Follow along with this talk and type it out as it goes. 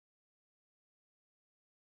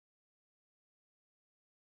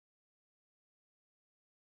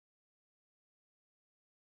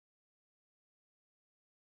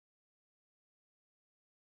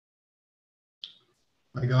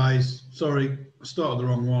Hi guys, sorry, I started the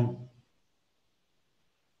wrong one.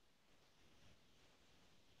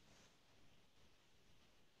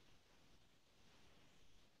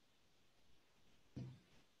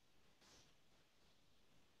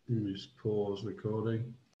 Let me just pause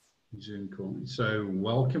recording. Zoom call. So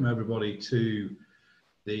welcome everybody to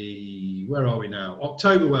the, where are we now?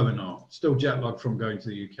 October webinar. Still jet lagged from going to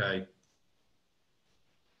the UK.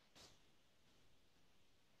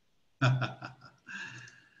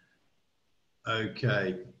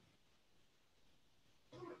 Okay.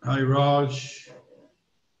 Hi Raj.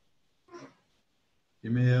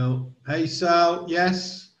 Emil. Hey Sal.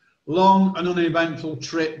 Yes. Long and uneventful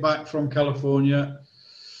trip back from California.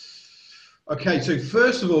 Okay, so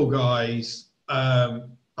first of all, guys, and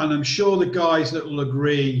I'm sure the guys that will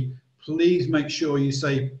agree, please make sure you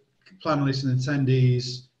say panelists and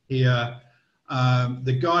attendees here.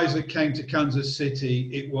 The guys that came to Kansas City,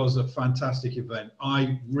 it was a fantastic event.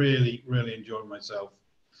 I really, really enjoyed myself.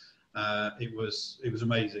 It was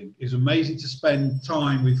amazing. It was amazing to spend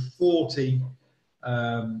time with 40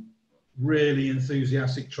 really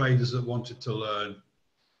enthusiastic traders that wanted to learn.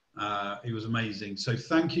 It was amazing. So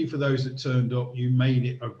thank you for those that turned up. You made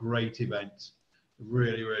it a great event.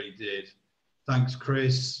 Really, really did. Thanks,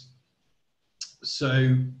 Chris.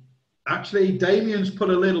 So actually, Damien's put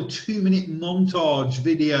a little 2-minute montage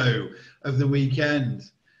video of the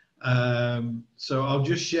weekend. So I'll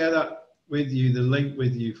just share that with you, the link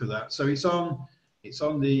with you for that. So it's on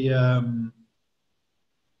the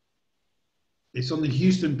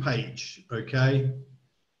Houston page. Okay.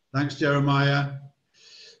 Thanks, Jeremiah.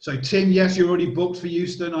 So Tim, yes, you're already booked for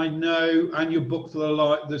Houston, I know, and you're booked for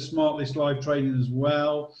the Smartlist live training as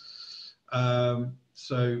well.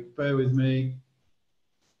 So bear with me.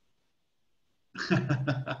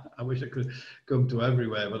 I wish I could come to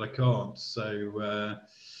everywhere, but I can't. So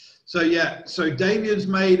yeah, so Damien's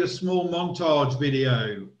made a small montage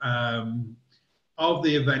video of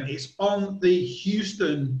the event. It's on the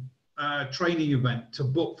Houston training event to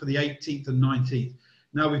book for the 18th and 19th.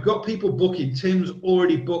 Now we've got people booking. Tim's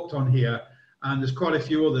already booked on here, and there's quite a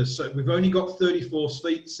few others. So we've only got 34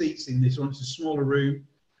 seats in this one. It's a smaller room.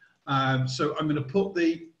 So I'm going to put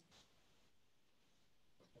the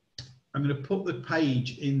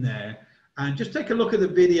page in there, and just take a look at the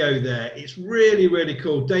video there. It's really, really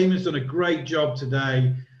cool. Damon's done a great job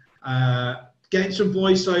today, getting some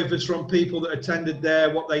voiceovers from people that attended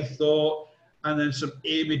there, what they thought, and then some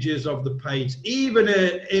images of the page. Even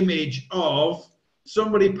an image of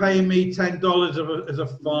somebody paying me $10 as a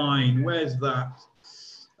fine. Where's that?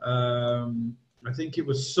 I think it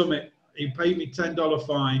was Summit. He paid me $10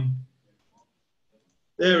 fine.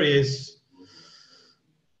 There he is.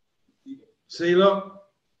 See, look.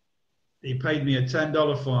 He paid me a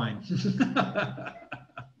 $10 fine.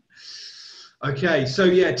 Okay, so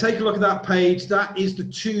yeah, take a look at that page. That is the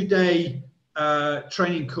 2-day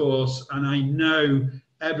training course, and I know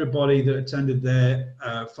everybody that attended there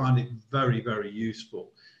found it very, very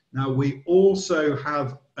useful. Now, we also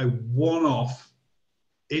have a one-off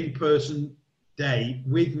in-person day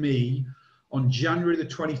with me on January the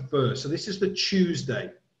 21st. So this is the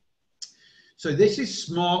Tuesday. So this is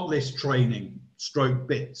Smartlist training, stroke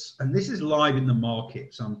bits, and this is live in the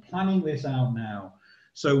market. So I'm planning this out now.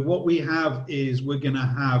 So what we have is we're going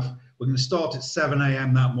to start at 7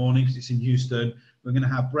 a.m. that morning because it's in Houston. We're going to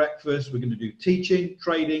have breakfast. We're going to do teaching,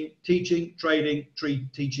 trading, teaching, trading,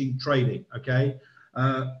 teaching, trading. Okay.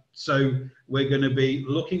 So we're going to be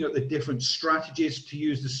looking at the different strategies to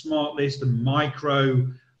use the Smartlist and micro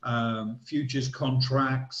futures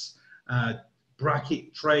contracts,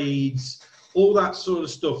 bracket trades, all that sort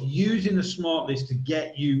of stuff, using the Smartlist to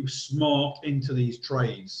get you smart into these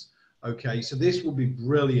trades. Okay, so this will be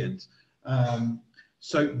brilliant.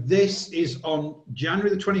 So this is on January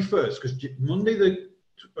the 21st, because Monday the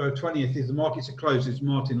 20th is the markets are closed. It's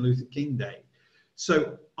Martin Luther King Day.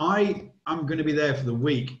 So I am going to be there for the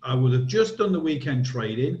week. I will have just done the weekend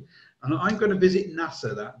trading, and I'm going to visit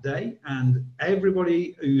NASA that day. And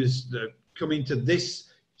everybody who's coming to this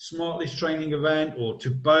Smartlist training event, or to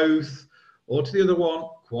both, or to the other one,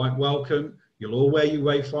 quite welcome. You'll all wear your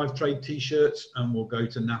Wave 5 trade t-shirts, and we'll go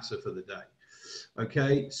to NASA for the day.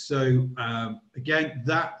 Okay, so again,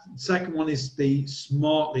 that second one is the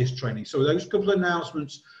Smartlist training. So those couple of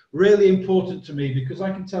announcements, really important to me, because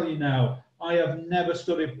I can tell you now, I have never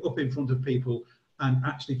stood up in front of people and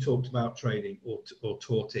actually talked about trading or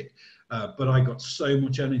taught it. But I got so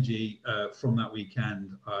much energy from that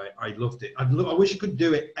weekend. I loved it. I wish I could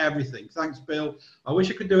do it everything. Thanks, Bill. I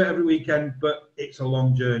wish I could do it every weekend, but it's a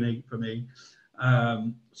long journey for me.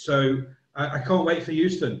 So I can't wait for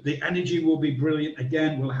Houston. The energy will be brilliant.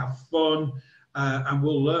 Again, we'll have fun. and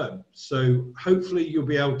we'll learn. So hopefully you'll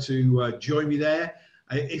be able to join me there.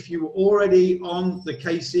 If you were already on the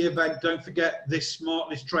KC event, don't forget this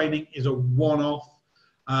Smartlist training is a one-off,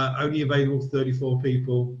 only available for 34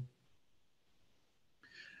 people.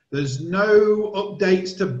 There's no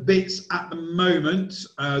updates to bits at the moment.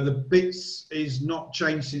 The bits is not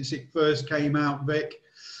changed since it first came out, Vic.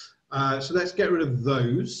 So let's get rid of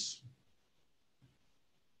those.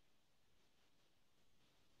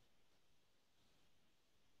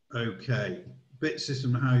 Okay, bit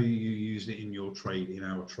system, how you use it in your trade, in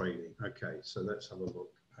our trading. Okay, so let's have a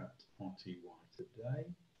look at RTY today.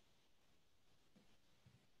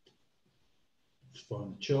 Let's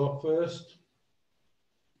find the chart first.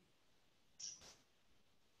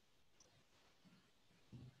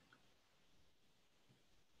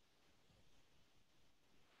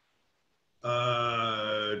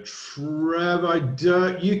 Trev,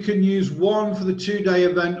 you can use one for the 2-day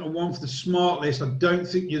event and one for the Smartlist. I don't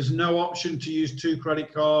think there's no option to use 2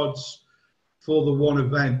 credit cards for the one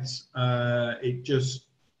event. It just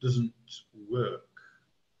doesn't work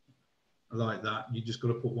like that. You just got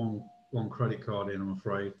to put one credit card in, I'm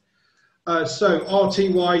afraid. So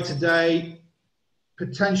RTY today,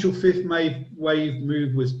 potential 5th wave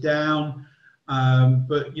move was down,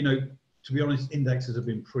 but you know, to be honest, indexes have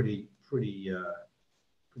been pretty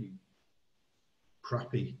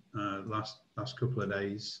crappy last couple of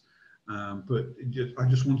days, but I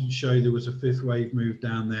just wanted to show you there was a 5th wave move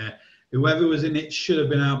down there. Whoever was in it should have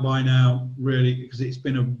been out by now, really, because it's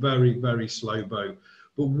been a very slow boat.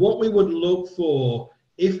 But what we would look for,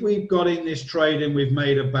 if we've got in this trade and we've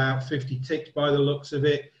made about 50 ticks by the looks of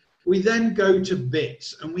it, we then go to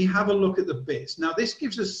bits and we have a look at the bits. Now this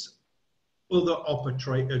gives us other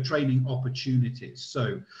trading opportunities.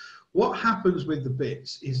 So what happens with the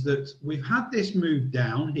bits is that we've had this move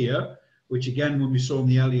down here, which again, when we saw in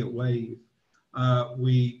the Elliott wave,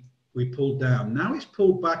 we pulled down. Now it's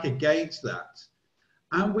pulled back against that,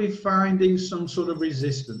 and we're finding some sort of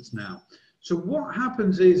resistance now. So what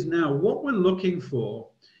happens is now what we're looking for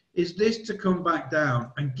is this to come back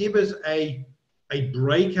down and give us a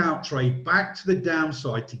breakout trade back to the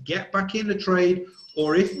downside to get back in the trade.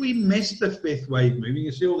 Or if we miss the 5th wave move, you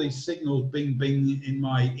can see all these signals bing in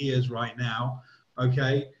my ears right now,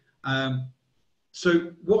 okay?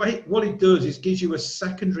 So what it does is gives you a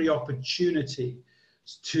secondary opportunity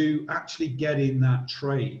to actually get in that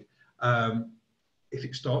trade. If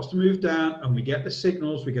it starts to move down and we get the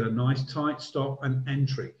signals, we get a nice tight stop and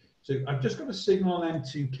entry. So I've just got a signal on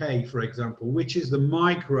M2K, for example, which is the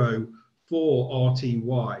micro for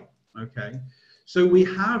RTY, okay? So we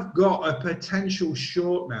have got a potential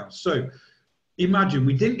short now. So imagine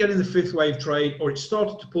we didn't get in the 5th wave trade, or it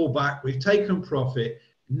started to pull back, we've taken profit.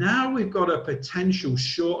 Now we've got a potential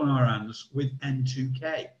short on our hands with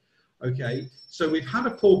N2K, okay? So we've had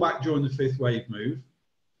a pullback during the 5th wave move.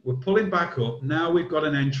 We're pulling back up. Now we've got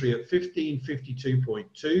an entry at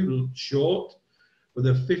 1552.2 short with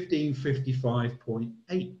a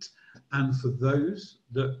 1555.8. And for those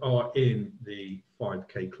that are in the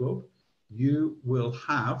 5K club, you will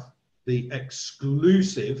have the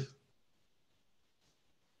exclusive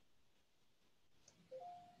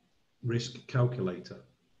risk calculator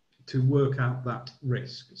to work out that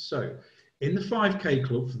risk. So in the 5K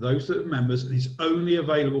club, for those that are members, and it's only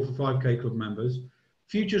available for 5K club members,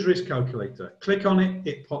 futures risk calculator. Click on it,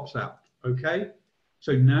 it pops out, okay?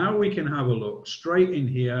 So now we can have a look straight in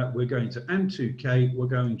here. We're going to M2K, we're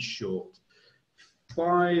going short.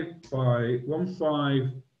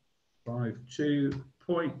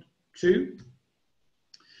 1552.2.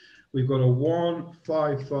 We've got a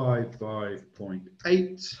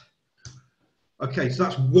 1555.8. Okay, so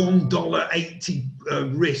that's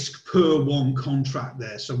 $1.80 risk per one contract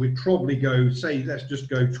there. So we'd probably go, say, let's just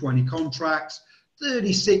go 20 contracts,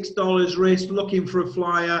 $36 risk, looking for a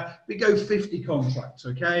flyer. We go 50 contracts,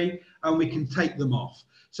 okay? And we can take them off.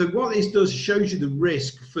 So what this does shows you the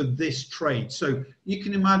risk for this trade. So you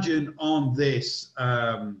can imagine on this,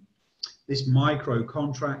 this micro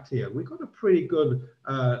contract here, we've got a pretty good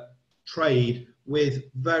trade with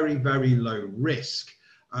very low risk.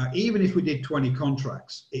 Even if we did 20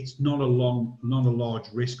 contracts, it's not a large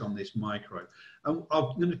risk on this micro. And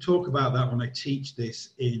I'm going to talk about that when I teach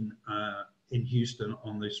this in Houston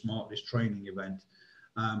on the Smartlist training event.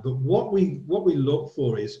 But what we look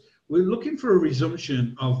for is we're looking for a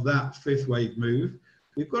resumption of that 5th wave move.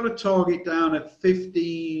 We've got a target down at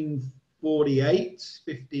 1548.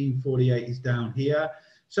 1548 is down here.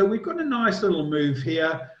 So we've got a nice little move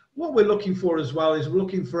here. What we're looking for as well is we're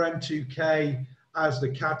looking for M2K as the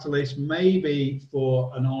catalyst, maybe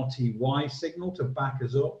for an RTY signal to back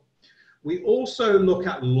us up. We also look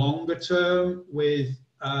at longer term with,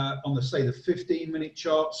 on the, say, the 15-minute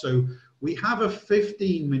chart. So we have a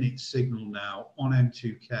 15-minute signal now on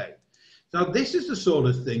M2K. Now, this is the sort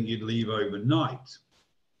of thing you'd leave overnight,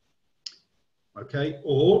 okay?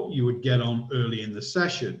 Or you would get on early in the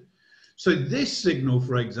session. So this signal,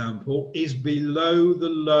 for example, is below the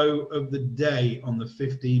low of the day on the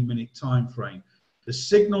 15-minute time frame. The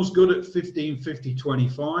signal's good at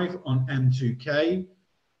 15:50.25 on M2K.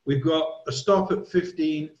 We've got a stop at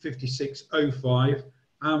 15:56.05,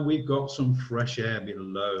 and we've got some fresh air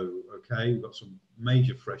below, okay? We've got some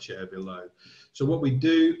major fresh air below. So what we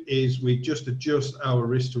do is we just adjust our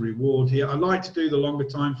risk to reward here. I like to do the longer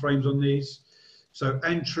time frames on these. So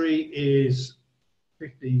entry is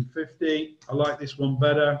 15:50. I like this one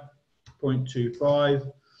better,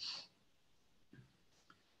 0.25.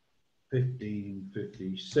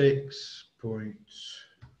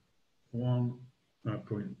 15:56.1,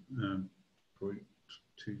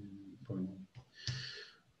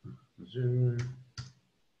 0.2.10.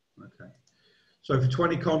 Okay. So for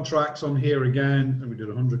 20 contracts on here again, and we did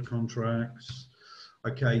 100 contracts.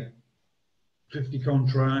 Okay, 50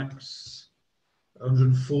 contracts,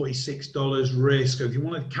 $146 risk. So if you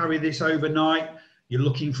want to carry this overnight, you're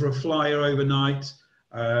looking for a flyer overnight.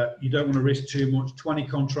 You don't want to risk too much. 20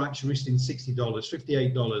 contracts, you're risking $60,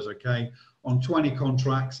 $58, okay, on 20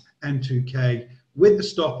 contracts, M2K, with the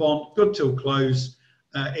stop on, good till close.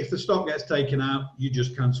 If the stop gets taken out, you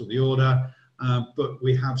just cancel the order. But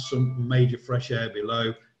we have some major fresh air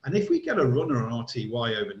below. And if we get a runner on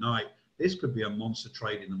RTY overnight, this could be a monster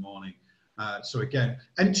trade in the morning. So again,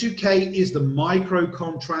 M2K is the micro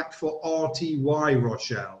contract for RTY,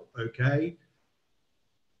 Rochelle, okay?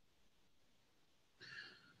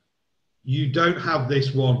 You don't have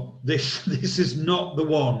this one. This is not the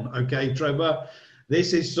one, okay, Trevor?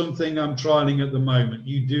 This is something I'm trialing at the moment.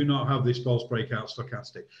 You do not have this false breakout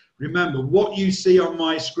stochastic. Remember, what you see on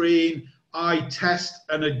my screen, I test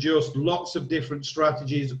and adjust lots of different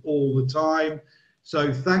strategies all the time.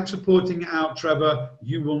 So thanks for pointing it out, Trevor.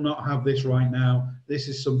 You will not have this right now. This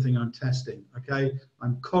is something I'm testing, okay?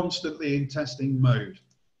 I'm constantly in testing mode.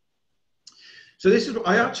 So this is,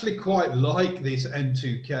 I actually quite like this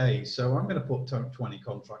M2K. So I'm going to put 20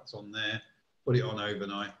 contracts on there, put it on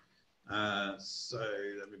overnight. So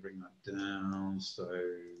let me bring that down. So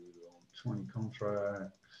 20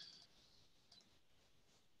 contracts.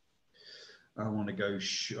 I want to go,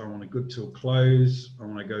 I want a good till close. I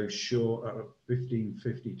want to go short at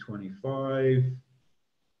 15:50.25.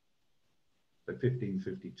 So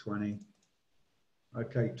 15:50.20.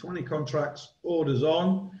 Okay, 20 contracts, orders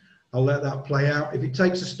on. I'll let that play out. If it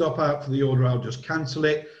takes a stop out for the order, I'll just cancel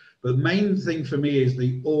it. But the main thing for me is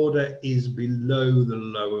the order is below the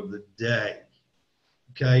low of the day.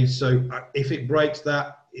 Okay, so if it breaks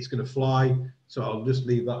that, it's going to fly. So I'll just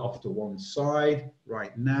leave that off to one side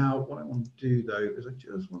right now. What I want to do though is I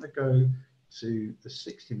just want to go to the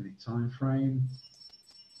 60-minute time frame.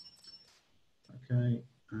 Okay,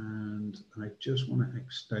 and I just want to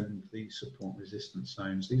extend these support resistance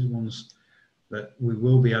zones. These are ones that we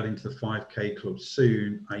will be adding to the 5K club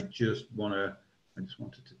soon. I just wanted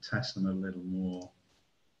to test them a little more.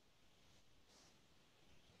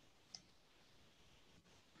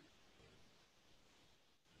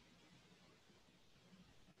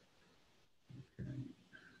 Okay.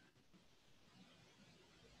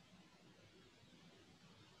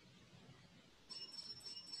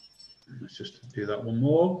 Let's just do that one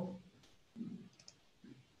more.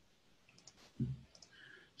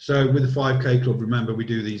 So with the 5K club, remember we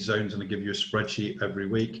do these zones and I give you a spreadsheet every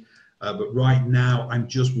week. But right now I'm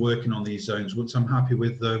just working on these zones. Once I'm happy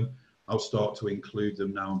with them, I'll start to include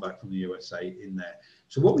them now I'm back from the USA in there.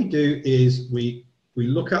 So what we do is we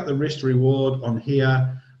look at the risk to reward on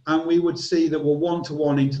here, and we would see that we're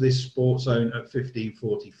 1-to-1 into this support zone at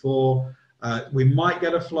 15:44. We might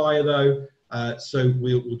get a flyer though, so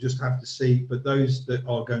we'll just have to see. But those that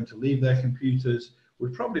are going to leave their computers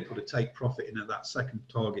would probably put a take profit in at that second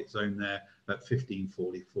target zone there at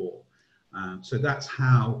 15:44. So that's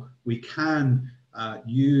how we can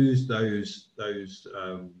use those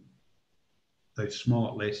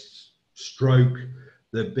smart lists, stroke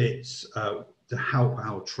the bits to help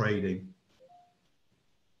our trading.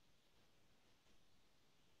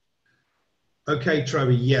 Okay,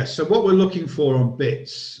 Trevor, yes. So what we're looking for on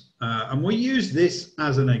bits, and we'll use this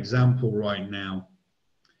as an example right now.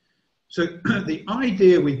 So the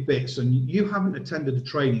idea with bits, and you haven't attended the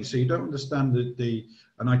training, so you don't understand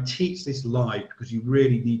and I teach this live because you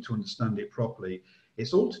really need to understand it properly.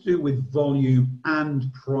 It's all to do with volume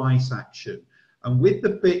and price action. And with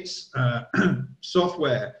the bits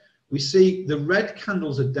software, we see the red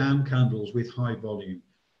candles are down candles with high volume.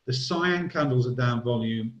 The cyan candles are down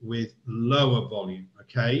volume with lower volume,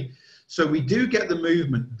 okay? So we do get the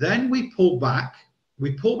movement. Then we pull back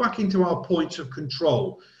into our points of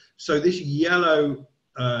control. So this yellow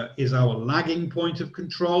is our lagging point of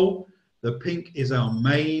control. The pink is our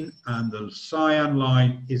main, and the cyan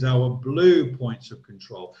line is our blue points of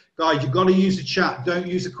control. Guys, you've got to use the chat. Don't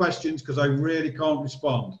use the questions because I really can't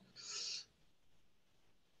respond.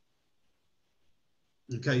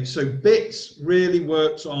 Okay, so bits really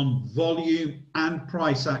works on volume and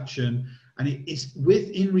price action, and it is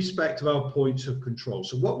in respect of our points of control.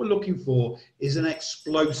 So what we're looking for is an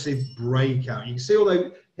explosive breakout. You can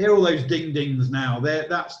see hear all those ding dings now.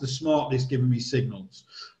 That's the Smartlist giving me signals.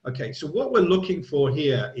 Okay, so what we're looking for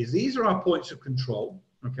here is these are our points of control.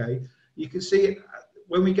 Okay, you can see it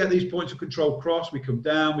when we get these points of control crossed, we come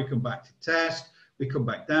down, we come back to test, we come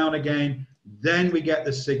back down again, then we get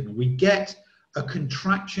the signal. We get a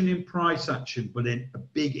contraction in price action, but then a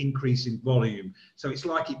big increase in volume. So it's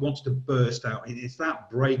like it wants to burst out. It's that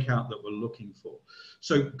breakout that we're looking for.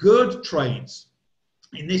 So good trades.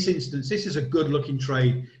 In this instance, this is a good looking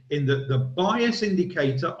trade in that the bias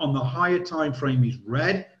indicator on the higher time frame is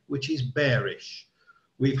red, which is bearish.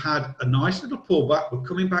 We've had a nice little pullback. We're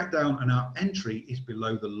coming back down and our entry is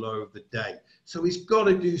below the low of the day. So it's got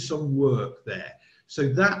to do some work there. So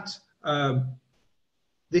that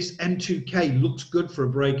this M2K looks good for a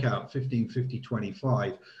breakout,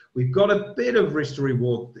 1550.25. We've got a bit of risk to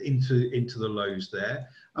reward into the lows there.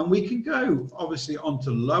 And we can go obviously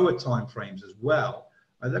onto lower time frames as well.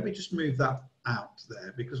 Let me just move that out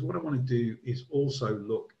there because what I want to do is also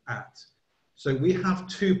look at, so we have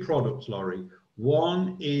two products, Laurie.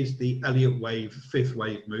 One is the Elliott wave, fifth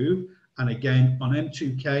wave move. And again, on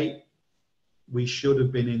M2K, we should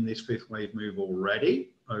have been in this fifth wave move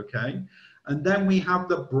already, okay? And then we have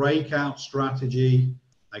the breakout strategy.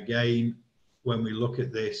 Again, when we look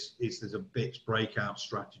at this, there's a bits breakout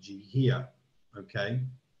strategy here, okay?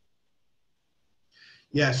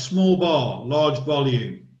 Yeah, small bar, large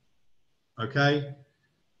volume, okay?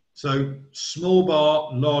 So small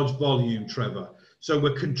bar, large volume, Trevor. So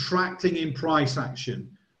we're contracting in price action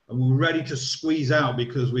and we're ready to squeeze out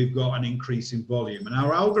because we've got an increase in volume. And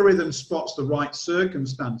our algorithm spots the right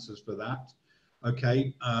circumstances for that,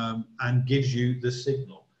 okay, and gives you the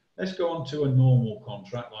signal. Let's go on to a normal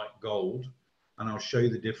contract like gold, and I'll show you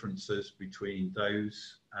the differences between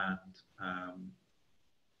those and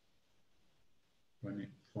when it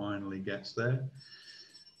finally gets there.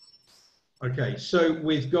 Okay, so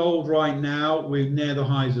with gold right now, we're near the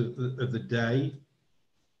highs of the day.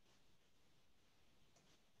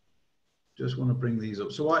 Just want to bring these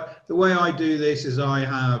up. So the way I do this is I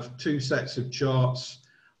have two sets of charts.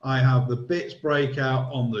 I have the bits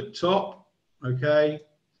breakout on the top, okay,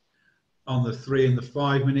 on the 3 and the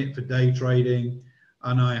 5 minute for day trading,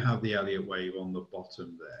 and I have the Elliott wave on the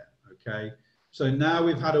bottom there, okay. So now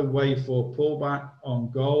we've had a wave 4 pullback on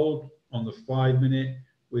gold on the 5 minute.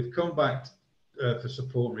 We've come back for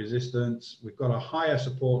support and resistance. We've got a higher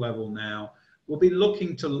support level now. We'll be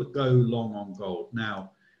looking to go long on gold.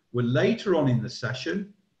 Now, we're later on in the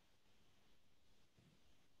session.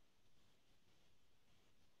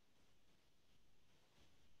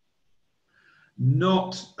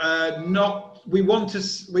 We want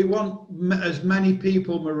as many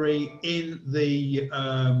people, Marie, in the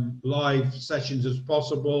live sessions as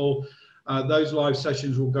possible. Those live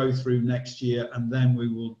sessions will go through next year, and then we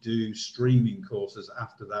will do streaming courses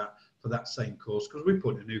after that for that same course because we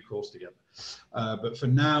put a new course together. But for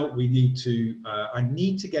now, we need to. I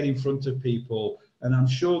need to get in front of people, and I'm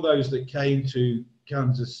sure those that came to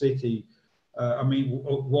Kansas City. I mean,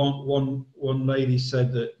 one lady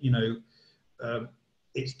said that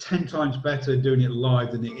it's 10 times better doing it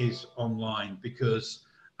live than it is online because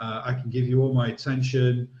I can give you all my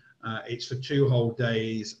attention. It's for 2 whole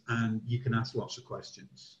days and you can ask lots of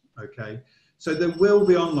questions, okay? So there will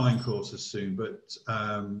be online courses soon, but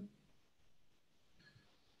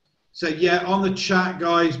so yeah, on the chat,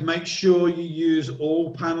 guys, make sure you use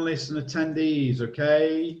all panelists and attendees,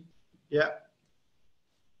 okay? Yeah.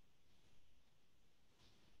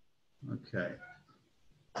 Okay.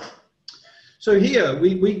 So here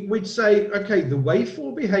we'd say, okay, the wave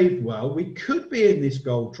 4 behaved well. We could be in this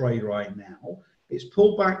gold trade right now. It's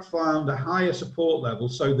pulled back, found a higher support level.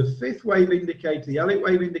 So the 5th wave indicator, the Elliott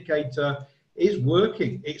wave indicator is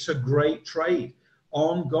working. It's a great trade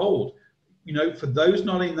on gold. For those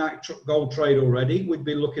not in that gold trade already, we'd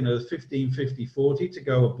be looking at a 1550.40 to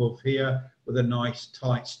go above here with a nice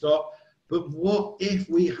tight stop. But what if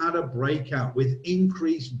we had a breakout with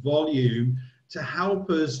increased volume to help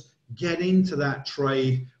us get into that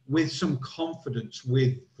trade with some confidence,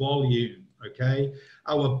 with volume, okay?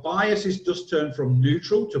 Our bias is just turned from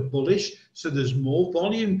neutral to bullish, so there's more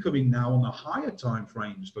volume coming now on the higher time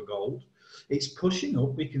frames for gold. It's pushing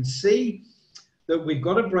up. We can see that we've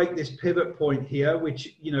got to break this pivot point here,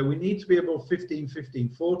 which, you know, we need to be above 15, 15,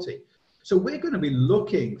 40. So we're going to be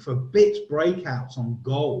looking for bit breakouts on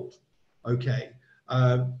gold, okay?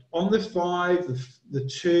 On the 5, the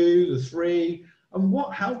 2, the 3, and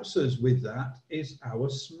what helps us with that is our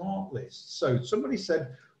Smartlist. So somebody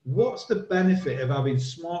said, what's the benefit of having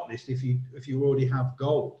Smartlist if you already have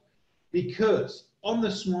gold? Because on the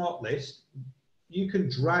Smartlist, you can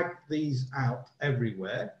drag these out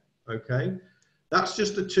everywhere, okay? That's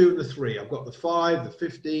just the 2 and the 3. I've got the 5, the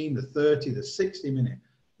 15, the 30, the 60 minute.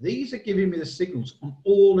 These are giving me the signals on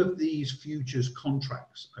all of these futures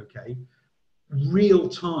contracts, okay? Real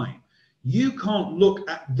time. You can't look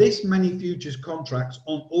at this many futures contracts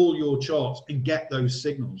on all your charts and get those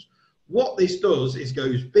signals. What this does is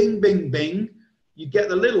goes bing, bing, bing. You get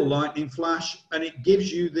the little lightning flash and it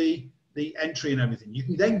gives you the entry and everything. You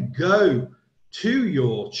can then go to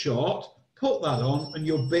your chart, put that on, and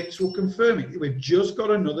your bits will confirm it. We've just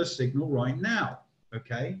got another signal right now,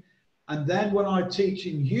 okay? And then what I teach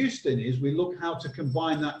in Houston is we look how to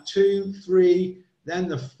combine that 2, 3, then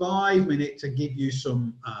the 5 minute to give you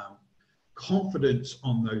some confidence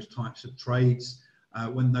on those types of trades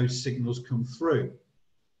when those signals come through.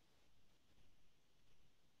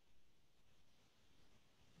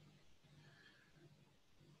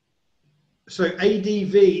 So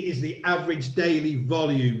ADV is the average daily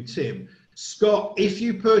volume, Tim. Scott, if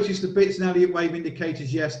you purchased the bits and Elliott wave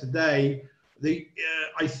indicators yesterday,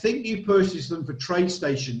 I think you purchased them for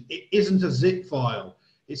TradeStation. It isn't a zip file.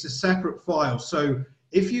 It's a separate file. So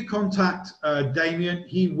if you contact Damien,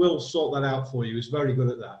 he will sort that out for you. He's very good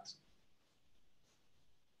at that.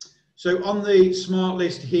 So on the smart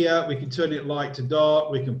list here, we can turn it light to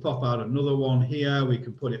dark. We can pop out another one here. We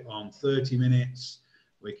can put it on 30 minutes.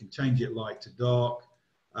 We can change it light to dark.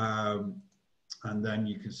 And then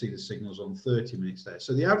you can see the signals on 30 minutes there.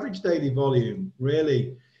 So the average daily volume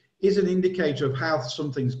really is an indicator of how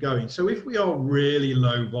something's going. So if we are really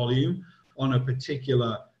low volume on a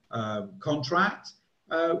particular contract,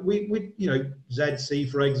 we you know, ZC,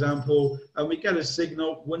 for example, and we get a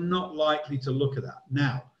signal, we're not likely to look at that.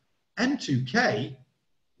 Now, M2K,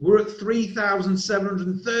 we're at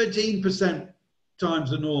 3,713%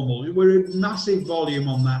 times the normal. We're at massive volume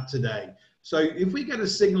on that today. So if we get a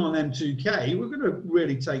signal on M2K, we're going to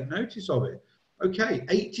really take notice of it. Okay,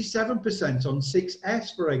 87% on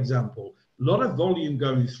 6S, for example. A lot of volume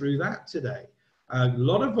going through that today. A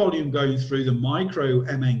lot of volume going through the micro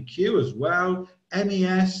MNQ as well.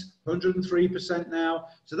 MES, 103% now.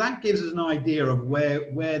 So that gives us an idea of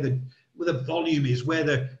where the volume is, where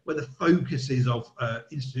the focus is of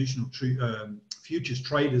institutional futures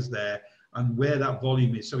traders there, and where that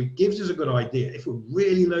volume is. So it gives us a good idea. If we're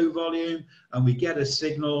really low volume and we get a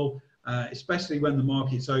signal, especially when the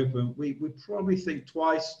market's open, we probably think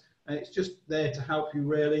twice, and it's just there to help you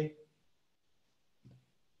really.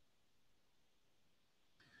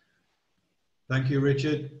 Thank you,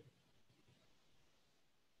 Richard.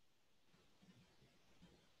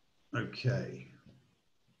 Okay.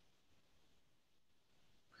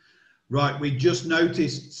 Right, we just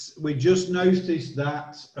noticed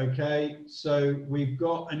that, okay, so we've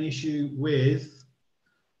got an issue with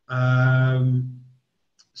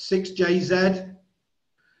 6JZ.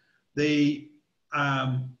 The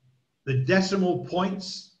decimal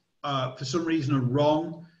points for some reason are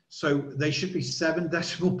wrong, so they should be 7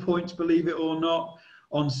 decimal points, believe it or not,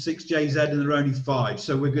 on 6JZ, and they're only 5,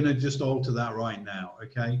 so we're going to just alter that right now,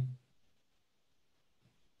 okay?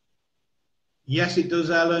 Yes, it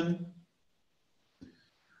does, Ellen.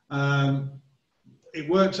 It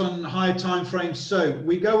works on higher time frames. So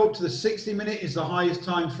we go up to the 60 minute is the highest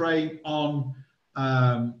time frame on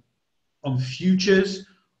futures.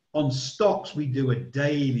 On stocks, we do a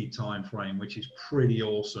daily time frame, which is pretty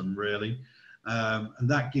awesome, really. And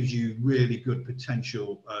that gives you really good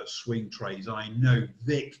potential swing trades. I know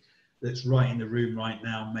Vic, that's right in the room right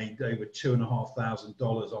now, made over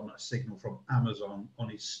 $2,500 on a signal from Amazon on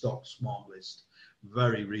his stock smart list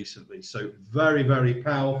very recently. So very, very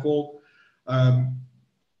powerful.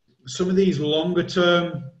 Some of these longer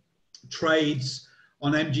term trades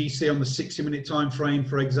on MGC on the 60 minute time frame,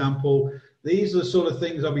 for example, these are the sort of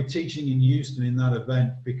things I'll be teaching in Houston in that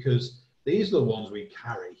event, because these are the ones we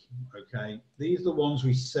carry, okay? These are the ones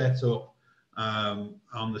we set up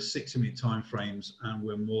on the 60 minute time frames, and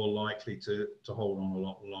we're more likely to hold on a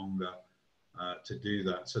lot longer to do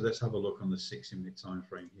that. So let's have a look on the 60 minute time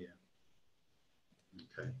frame here.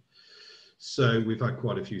 Okay, So we've had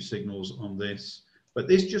quite a few signals on this, but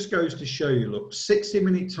this just goes to show you, look,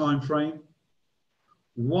 60-minute time frame,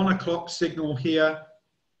 1 o'clock signal here,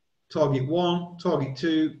 target 1, target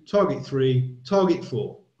 2, target 3, target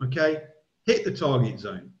 4, okay? Hit the target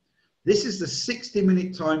zone. This is the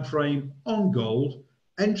 60-minute time frame on gold.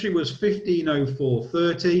 Entry was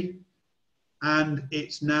 15.0430, and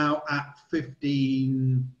it's now at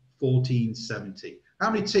 15.1470. How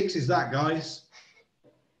many ticks is that, guys?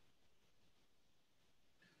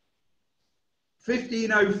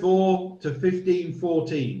 15.04 to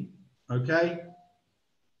 15.14, okay?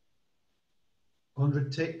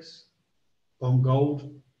 100 ticks on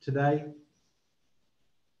gold today.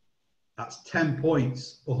 That's 10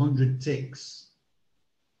 points, 100 ticks,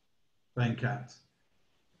 Venkat.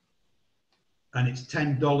 And it's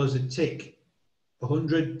 $10 a tick.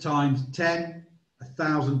 100 times 10,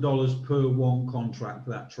 $1,000 per one contract for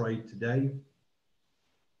that trade today.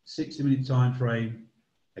 60-minute time frame.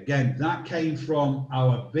 Again, that came from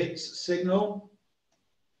our bits signal.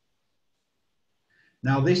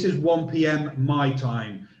 Now this is 1 p.m. my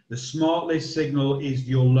time. The Smartlist signal is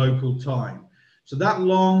your local time. So that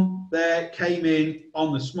long there came in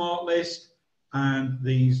on the Smartlist, and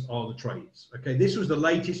these are the trades. Okay, this was the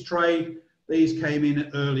latest trade. These came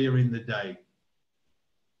in earlier in the day.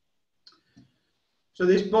 So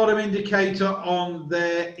this bottom indicator on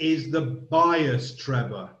there is the bias,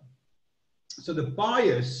 Trevor. So the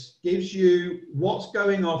bias gives you what's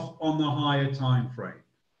going off on the higher time frame.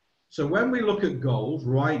 So when we look at gold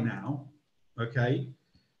right now, okay,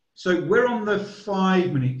 so we're on the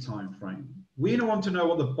 5-minute time frame. We want to know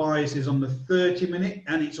what the bias is on the 30-minute,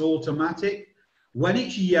 and it's automatic. When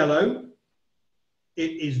it's yellow,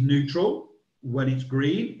 it is neutral. When it's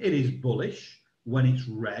green, it is bullish. When it's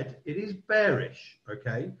red, it is bearish,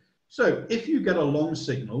 okay? So if you get a long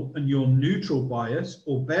signal and you're neutral bias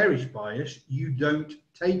or bearish bias, you don't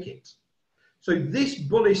take it. So this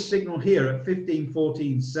bullish signal here at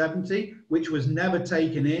 15.1470, which was never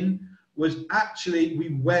taken in, was actually,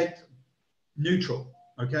 we went neutral,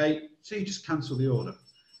 okay? So you just cancel the order.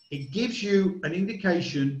 It gives you an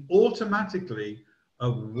indication automatically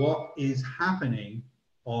of what is happening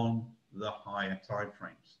on the higher time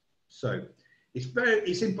frames. So it's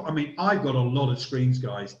simple. I mean, I've got a lot of screens,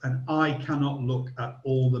 guys, and I cannot look at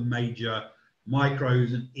all the major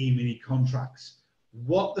micros and E-mini contracts.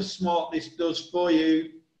 What the Smartlist does for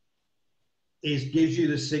you is gives you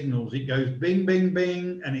the signals. It goes bing, bing,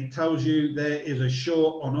 bing, and it tells you there is a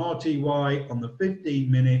short on RTY on the 15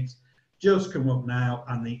 minutes, just come up now,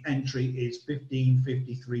 and the entry is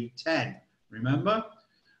 15.5310. Remember,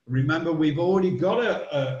 we've already got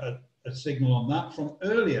a signal on that from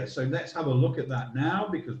earlier. So let's have a look at that now,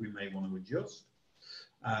 because we may want to adjust.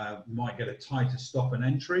 We might get a tighter stop and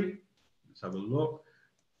entry. Let's have a look.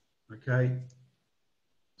 Okay.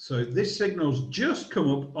 So this signal's just come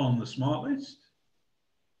up on the Smartlist,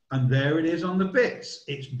 and there it is on the bits.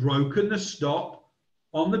 It's broken the stop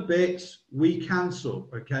on the bits. We cancel,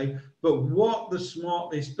 okay? But what the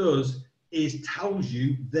Smartlist does is tells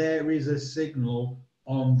you there is a signal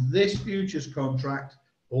on this futures contract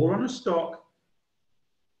or on a stock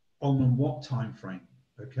on what time frame,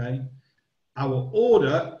 okay? Our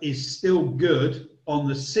order is still good on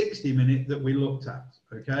the 60-minute that we looked at,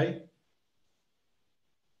 okay?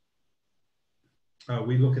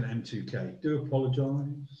 We look at M2K. Do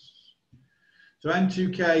apologize. So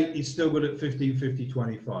M2K is still good at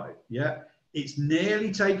 15.50.25. Yeah, it's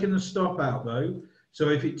nearly taken the stop out though. So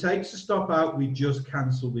if it takes the stop out, we just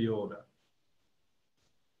cancel the order.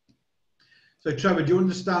 So Trevor, do you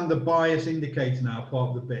understand the bias indicator now,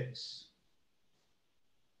 part of the bits?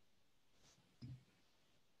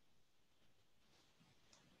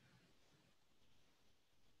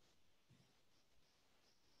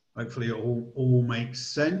 Hopefully it all makes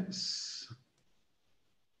sense.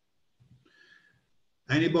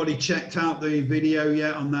 Anybody checked out the video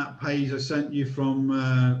yet on that page I sent you from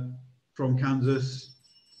Kansas?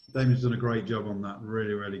 Damon's done a great job on that,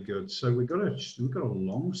 really, really good. So we've got a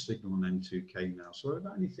long signal on M2K now. So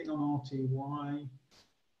about anything on RTY?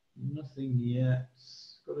 Nothing yet.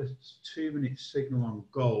 Got a 2-minute signal on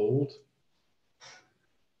gold.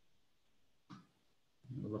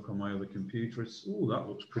 Have a look on my other computer. Oh, that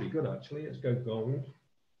looks pretty good actually. Let's go gold.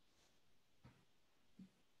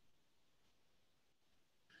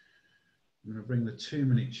 I'm going to bring the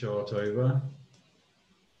 2-minute chart over.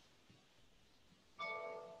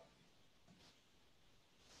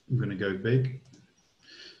 I'm going to go big.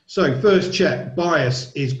 So first check,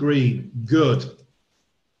 bias is green, good.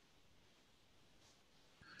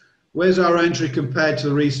 Where's our entry compared to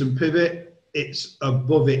the recent pivot? It's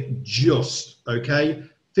above it just, okay?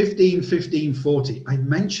 15.40. I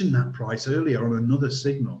mentioned that price earlier on another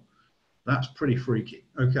signal. That's pretty freaky.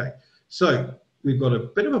 Okay, so we've got a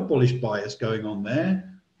bit of a bullish bias going on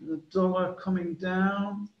there. The dollar coming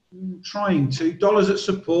down, trying to. Dollar's at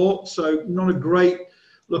support, so not a great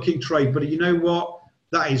looking trade, but you know what?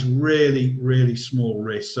 That is really, really small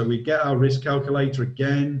risk. So we get our risk calculator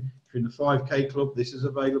again. If you're in the 5K club, this is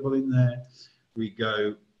available in there. We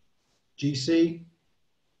go GC.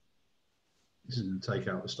 This isn't take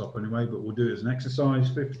out the stop anyway, but we'll do it as an exercise.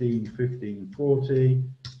 15.40.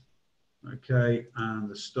 Okay, and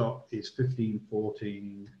the stop is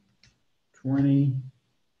 15.20.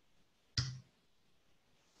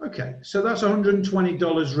 Okay, so that's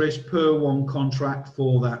 $120 risk per one contract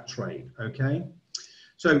for that trade. Okay,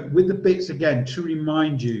 so with the bits again, to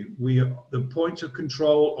remind you, the points of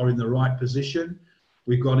control are in the right position.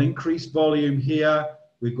 We've got increased volume here.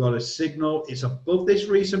 We've got a signal. It's above this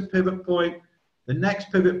recent pivot point. The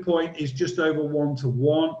next pivot point is just over 1 to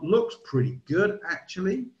 1. Looks pretty good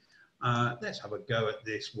actually. Let's have a go at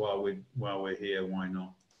this while we're here. Why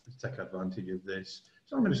not? Let's take advantage of this.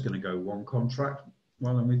 So I'm just going to go one contract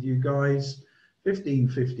while I'm with you guys.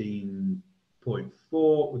 15.4.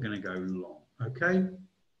 We're going to go long. Okay.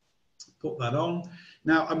 Put that on.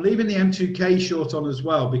 Now I'm leaving the M2K short on as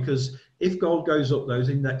well because if gold goes up, those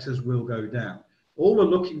indexes will go down. All we're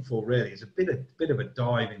looking for really is a bit of a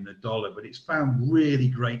dive in the dollar, but it's found really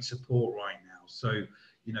great support right now. So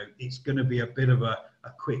you know, it's going to be a bit of a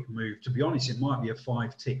quick move. To be honest, it might be a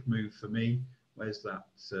 5-tick move for me. Where's that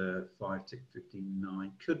 5-tick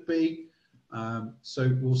 59? Could be.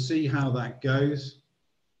 So we'll see how that goes.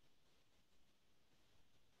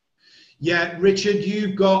 Yeah, Richard,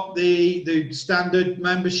 you've got the standard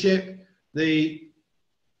membership.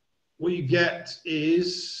 What you get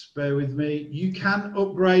is, bear with me, you can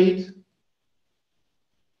upgrade.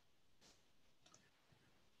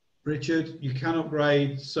 Richard, you can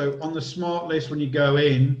upgrade. So on the Smartlist, when you go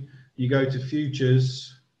in, you go to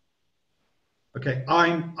futures. Okay,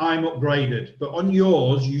 I'm upgraded, but on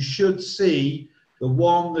yours, you should see the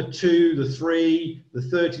 1, the 2, the 3, the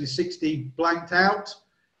 30, the 60 blanked out.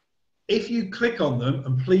 If you click on them,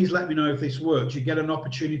 and please let me know if this works, you get an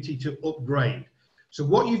opportunity to upgrade. So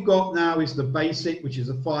what you've got now is the basic, which is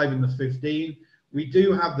the 5 and the 15. We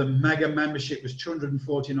do have the mega membership, which is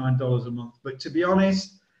 $249 a month, but to be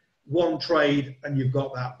honest, one trade and you've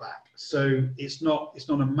got that back. So it's not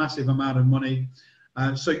a massive amount of money.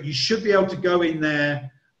 So you should be able to go in there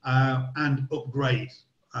and upgrade.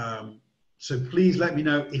 So please let me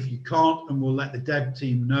know if you can't, and we'll let the dev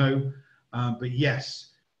team know. But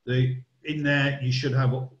yes, in there you should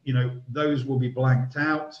have, you know, those will be blanked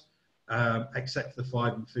out except for the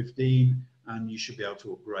 5 and 15, and you should be able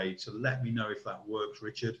to upgrade. So let me know if that works,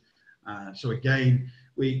 Richard. So again,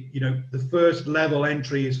 the first level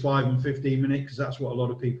entry is 5 and 15 minutes because that's what a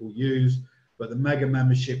lot of people use. But the mega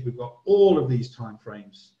membership, we've got all of these time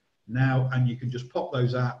frames now, and you can just pop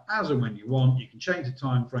those out as and when you want. You can change the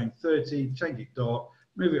time frame 30, change it dark,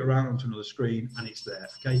 move it around onto another screen, and it's there.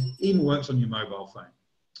 Okay, even works on your mobile phone.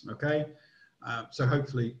 Okay, so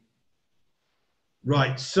hopefully.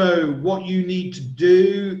 Right, so what you need to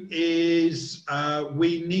do is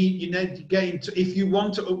you need to get into, if you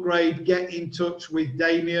want to upgrade, get in touch with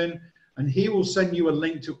Damien and he will send you a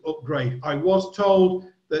link to upgrade. I was told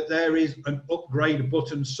that there is an upgrade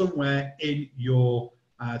button somewhere in your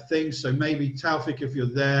thing, so maybe Taufik, if you're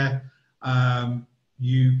there,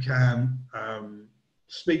 you can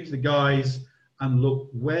speak to the guys and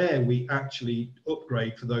look where we actually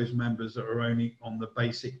upgrade for those members that are only on the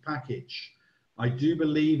basic package. I do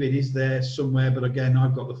believe it is there somewhere, but again,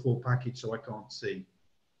 I've got the full package, so I can't see.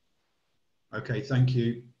 Okay, thank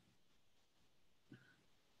you.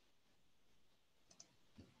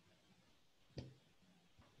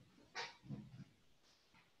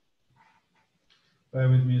 Bear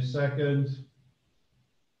with me a second.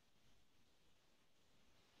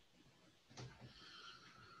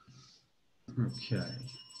 Okay.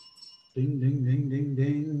 Ding, ding, ding, ding,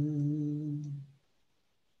 ding.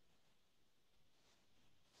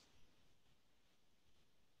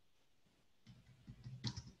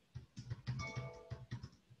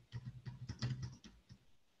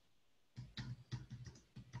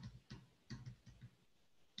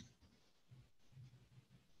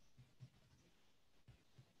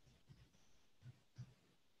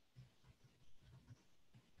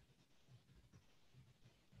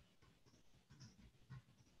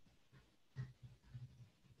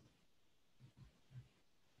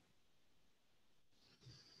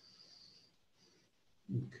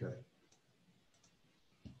 Okay.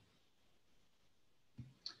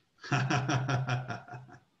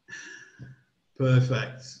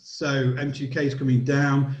 Perfect. So M2K is coming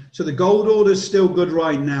down. So the gold order is still good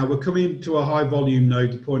right now. We're coming to a high volume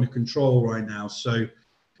node, the point of control right now. So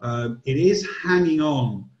it is hanging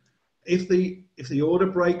on. If the order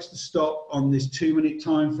breaks the stop on this 2-minute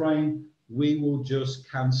time frame, we will just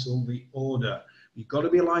cancel the order. You've got to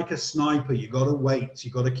be like a sniper. You've got to wait.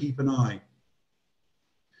 You've got to keep an eye.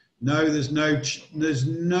 No, there's no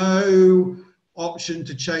option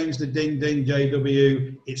to change the ding ding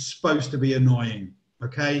JW. It's supposed to be annoying,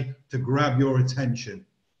 okay, to grab your attention.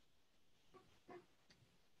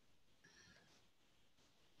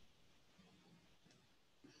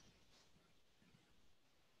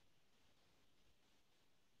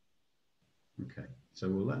 Okay, so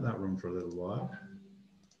we'll let that run for a little while.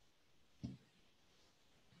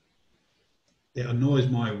 It annoys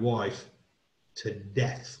my wife to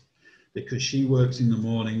death because she works in the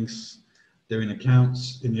mornings doing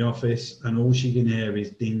accounts in the office, and all she can hear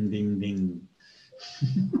is ding, ding, ding.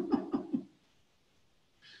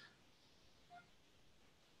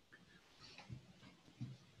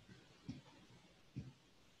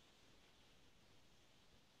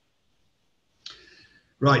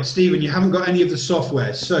 Right, Stephen, you haven't got any of the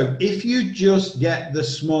software. So if you just get the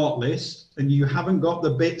Smartlist and you haven't got the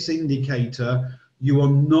bits indicator, you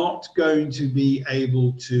are not going to be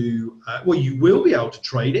able to, well, you will be able to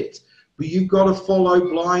trade it, but you've got to follow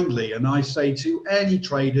blindly. And I say to any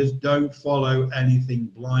traders, don't follow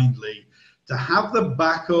anything blindly. To have the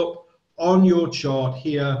backup on your chart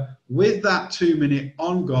here with that 2-minute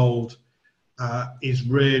on gold is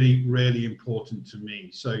really, really important to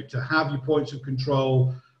me. So to have your points of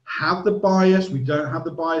control, have the bias. We don't have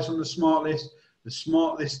the bias on the Smartlist. The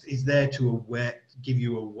Smartlist is there to give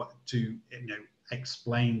you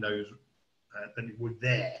explain those that we're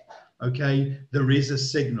there. Okay, there is a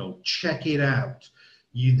signal. Check it out.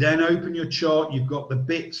 You then open your chart. You've got the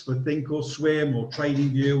bits for Think or Swim or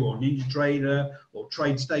TradingView or NinjaTrader or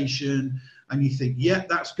TradeStation, and you think, yeah,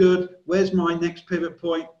 that's good. Where's my next pivot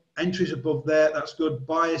point? Entries above there, that's good.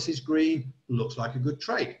 Bias is green, looks like a good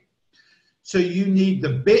trade. So you need the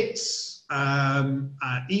bits.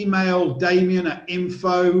 Email Damien at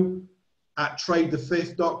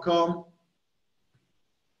info@TradeTheFifth.com.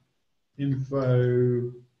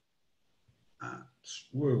 Info at,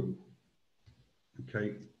 whoa,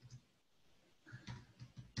 okay.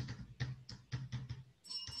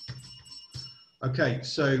 Okay,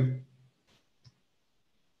 so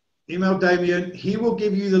email Damien, he will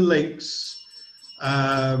give you the links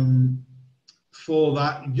for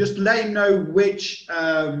that. Just let him know which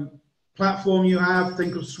platform you have,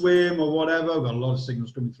 Think or Swim or whatever. I've got a lot of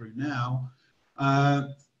signals coming through now.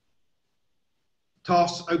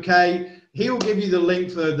 TOS, okay. He'll give you the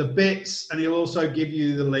link for the bits, and he'll also give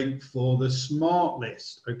you the link for the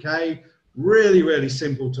Smartlist, okay? Really, really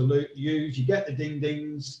simple to use. You get the ding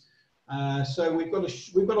dings. So we've got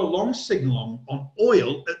a long signal on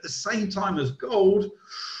oil at the same time as gold.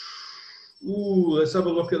 Ooh, let's have a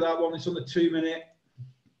look at that one. It's on the 2-minute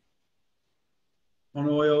on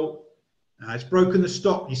oil. It's broken the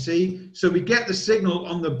stop, you see. So we get the signal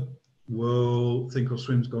on the, whoa, Think or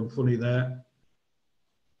Swim's gone funny there.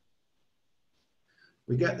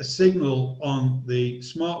 We get the signal on the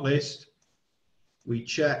Smartlist. We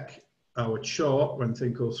check our chart when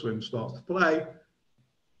Think or Swim starts to play.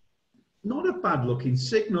 Not a bad looking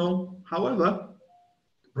signal, however,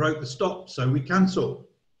 broke the stop, so we cancel.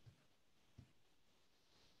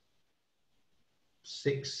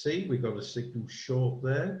 6C, we got a signal short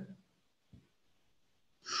there.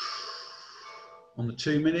 On the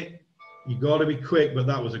 2-minute, you got to be quick, but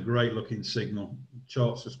that was a great looking signal.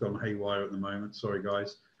 Chart's just gone haywire at the moment. Sorry,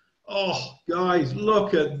 guys. Oh, guys,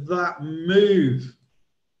 look at that move.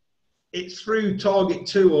 It's through target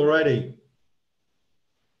 2 already.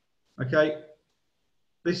 Okay,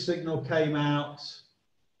 this signal came out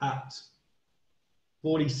at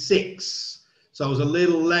 46. So I was a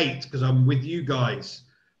little late because I'm with you guys.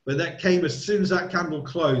 But that came as soon as that candle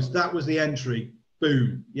closed. That was the entry.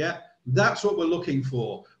 Boom. Yeah, that's what we're looking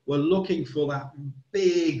for. We're looking for that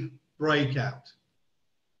big breakout.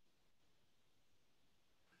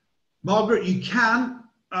 Margaret, you can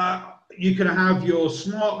have your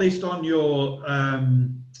Smartlist on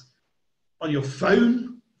your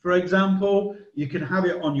phone, for example. You can have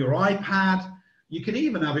it on your iPad. You can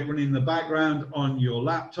even have it running in the background on your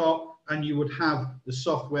laptop, and you would have the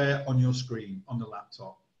software on your screen on the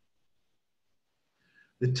laptop.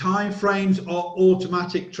 The time frames are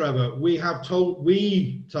automatic, Trevor. We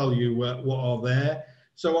tell you what are there.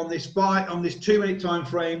 So on this 2-minute time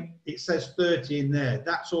frame, it says 30 in there.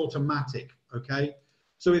 That's automatic, okay?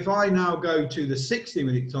 So if I now go to the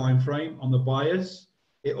 60-minute time frame on the bias,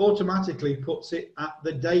 it automatically puts it at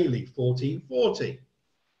the daily 1440.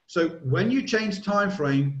 So when you change time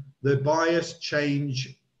frame, the bias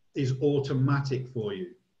change is automatic for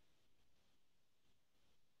you.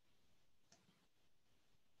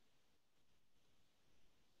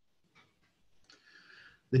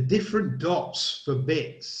 The different dots for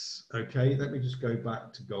bits. Okay, let me just go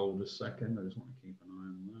back to gold a second. I just want to keep an eye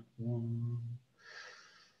on that one.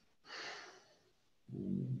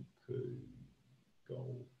 Okay,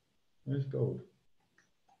 gold. Where's gold?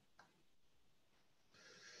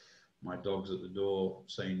 My dog's at the door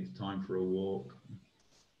saying it's time for a walk.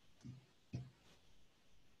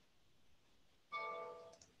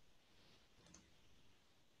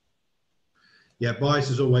 Yeah, bias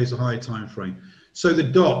is always a higher time frame. So the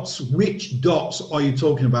dots, which dots are you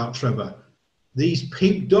talking about, Trevor? These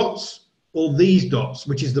pink dots or these dots,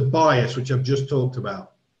 which is the bias, which I've just talked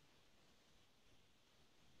about?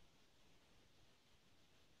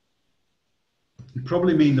 You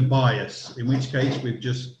probably mean the bias, in which case we've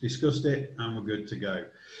just discussed it and we're good to go.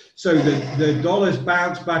 So the dollar's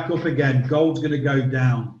bounced back up again. Gold's going to go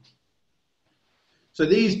down. So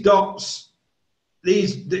these dots,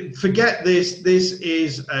 forget this. This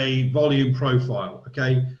is a volume profile,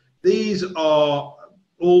 okay? These are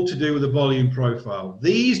all to do with the volume profile.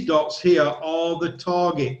 These dots here are the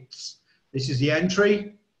targets. This is the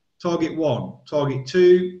entry, target 1, target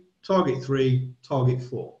 2, target 3, target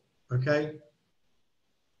 4, okay?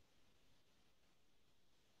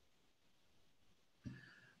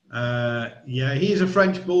 Yeah, he's a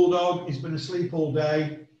French bulldog. He's been asleep all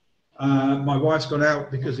day. My wife's gone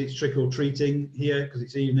out because it's trick or treating here because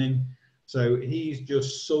it's evening. So he's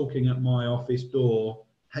just sulking at my office door,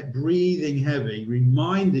 breathing heavy,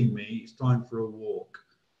 reminding me it's time for a walk.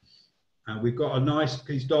 And we've got a nice,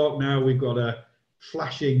 it's dark now, we've got a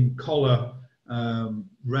flashing collar,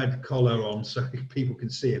 red collar on so people can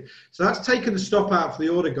see it. So that's taken the stop out for the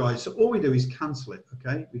order, guys. So all we do is cancel it,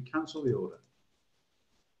 okay? We cancel the order.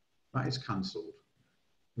 That is cancelled.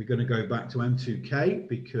 We're going to go back to M2K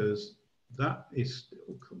because that is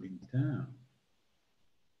still coming down.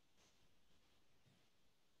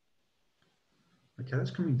 Okay, that's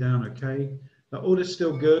coming down, okay. That order's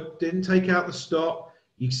still good. Didn't take out the stop.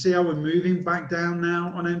 You can see how we're moving back down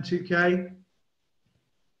now on M2K.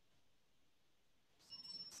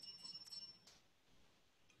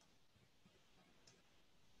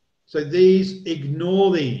 So these,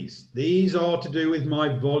 ignore these. These are to do with my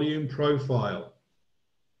volume profile.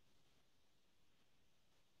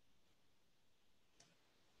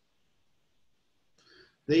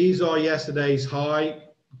 These are yesterday's high,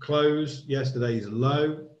 close, yesterday's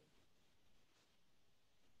low.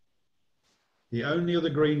 The only other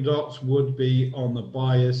green dots would be on the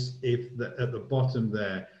bias if at the bottom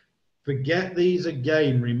there. Forget these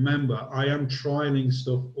again. Remember, I am trialing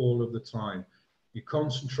stuff all of the time. You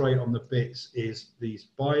concentrate on the bits is these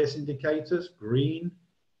bias indicators, green,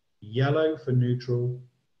 yellow for neutral,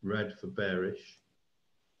 red for bearish.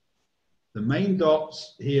 The main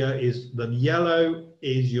dots here is the yellow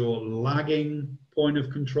is your lagging point of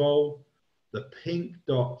control. The pink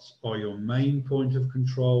dots are your main point of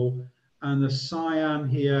control. And the cyan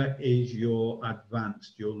here is your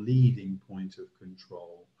advanced, your leading point of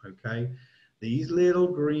control, okay? These little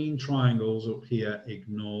green triangles up here,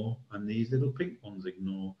 ignore, and these little pink ones,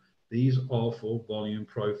 ignore. These are for volume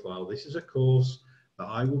profile. This is a course that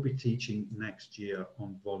I will be teaching next year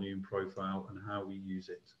on volume profile and how we use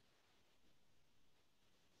it.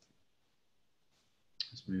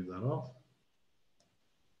 Let's move that off.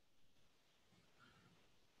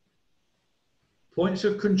 Points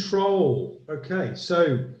of control. Okay,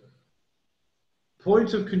 so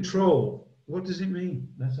point of control, what does it mean?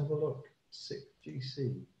 Let's have a look.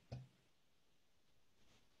 6GC.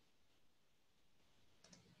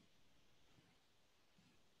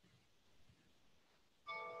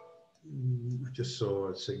 I just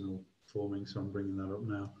saw a signal forming, so I'm bringing that up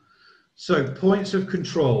now. So points of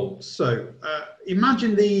control. So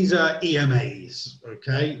imagine these are EMAs,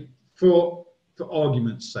 okay, for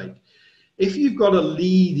argument's sake. If you've got a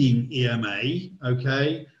leading EMA,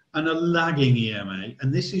 okay, and a lagging EMA,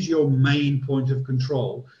 and this is your main point of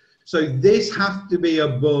control, so this has to be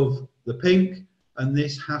above the pink, and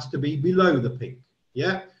this has to be below the pink,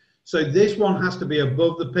 yeah? So this one has to be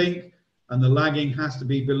above the pink, and the lagging has to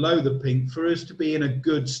be below the pink for us to be in a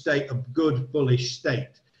good state, a good bullish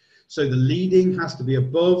state. So the leading has to be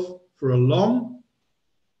above for a long,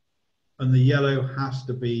 and the yellow has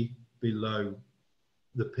to be below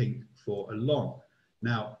the pink for a long.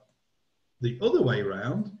 Now, the other way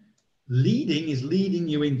around, leading is leading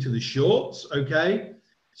you into the shorts, okay?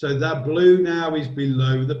 So that blue now is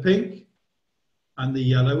below the pink, and the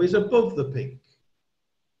yellow is above the pink.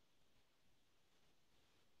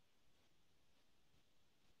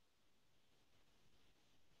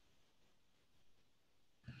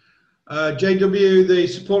 JW, the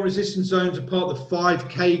support resistance zones are part of the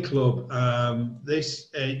 5K club.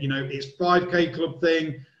 You know, it's 5K club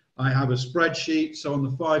thing. I have a spreadsheet. So on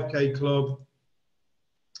the 5K club,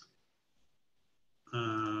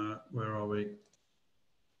 where are we?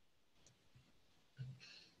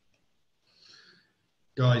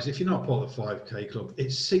 Guys, if you're not part of the 5K club,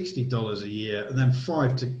 it's $60 a year, and then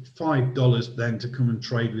 $5 then to come and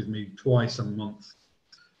trade with me twice a month.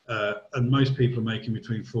 And most people are making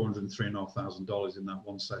between $400 and $3,500 in that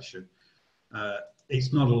one session.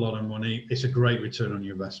 It's not a lot of money. It's a great return on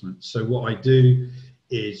your investment. So what I do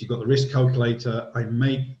is, you've got the risk calculator. I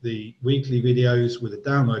make the weekly videos with a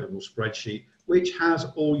downloadable spreadsheet, which has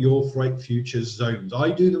all your freight futures zones.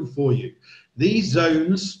 I do them for you. These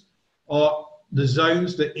zones are the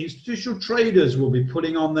zones that institutional traders will be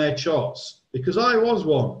putting on their charts, because I was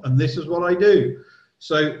one, and this is what I do.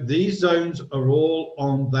 So these zones are all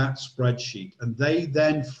on that spreadsheet, and they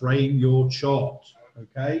then frame your chart,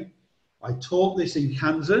 okay? I taught this in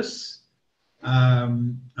Kansas,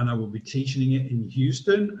 and I will be teaching it in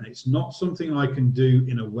Houston. And it's not something I can do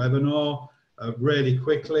in a webinar really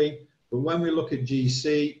quickly, but when we look at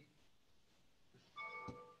GC,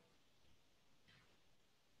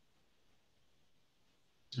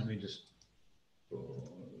 let me just put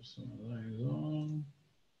some of those on.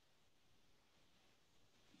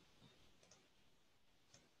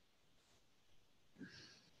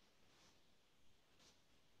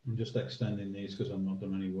 I'm just extending these because I've not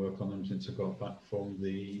done any work on them since I got back from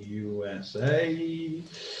the USA.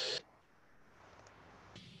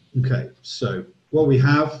 Okay, so what we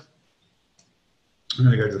have, I'm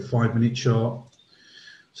going to go to the 5-minute chart.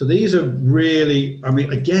 So these are really, I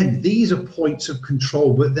mean, again, these are points of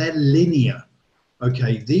control, but they're linear.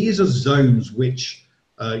 Okay, these are zones which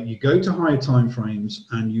you go to higher time frames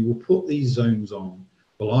and you will put these zones on.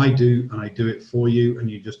 Well, I do, and I do it for you, and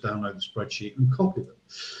you just download the spreadsheet and copy them.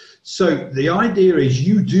 So the idea is,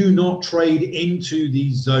 you do not trade into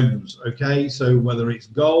these zones, okay? So whether it's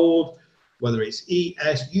gold, whether it's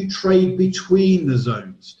ES, you trade between the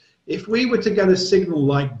zones. If we were to get a signal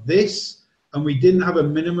like this, and we didn't have a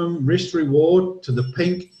minimum risk reward to the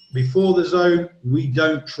pink before the zone, we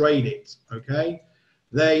don't trade it, okay?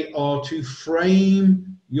 They are to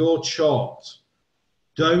frame your chart.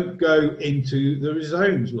 Don't go into the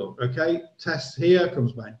zones, look, okay? Test here,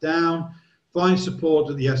 comes back down, finds support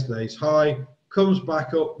at the yesterday's high, comes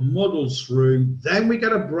back up, muddles through, then we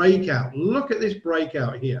get a breakout. Look at this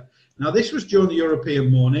breakout here. Now, this was during the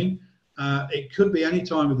European morning. It could be any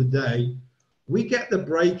time of the day. We get the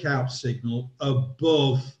breakout signal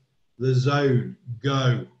above the zone.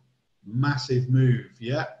 Go. Massive move,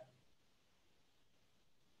 yeah?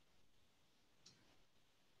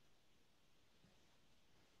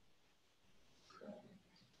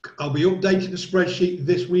 I'll be updating the spreadsheet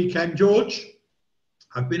this weekend, George.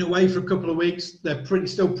 I've been away for a couple of weeks. They're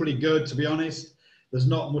still pretty good, to be honest. There's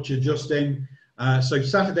not much adjusting. So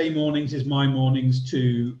Saturday mornings is my mornings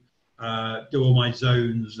to do all my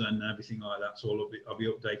zones and everything like that. So I'll be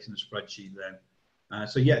updating the spreadsheet then.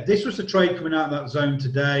 So yeah, this was the trade coming out of that zone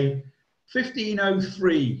today.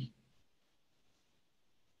 1503,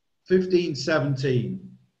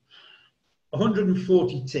 1517,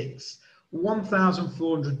 140 ticks.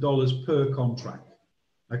 $1,400 per contract,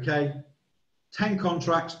 okay? 10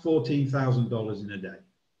 contracts, $14,000 in a day.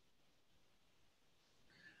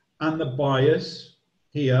 And the bias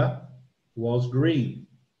here was green.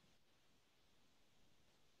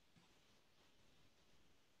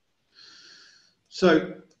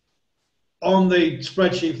 So on the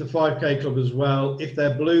spreadsheet for the 5K club as well, if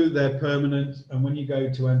they're blue, they're permanent. And when you go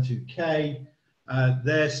to M2K,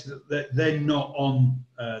 they're not on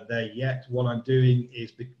there yet. What I'm doing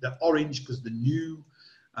is the orange, because the new,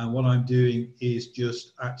 and what I'm doing is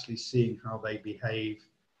just actually seeing how they behave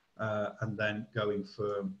and then going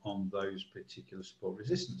firm on those particular support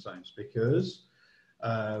resistance zones, because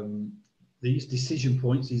these decision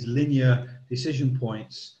points, these linear decision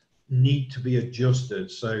points, need to be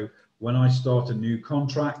adjusted. So when I start a new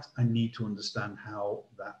contract, I need to understand how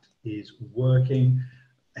that is working.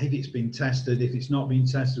 If it's been tested, if it's not been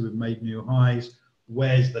tested, we've made new highs,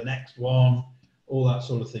 where's the next one, all that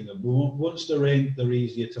sort of thing. And once they're in, they're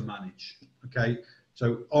easier to manage, okay?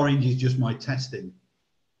 So orange is just my testing.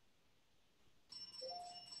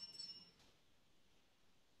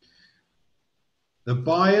 The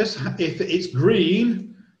bias, if it's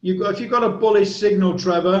green, if you've got a bullish signal,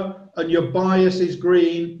 Trevor, and your bias is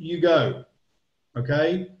green, you go,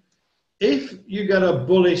 okay? If you get a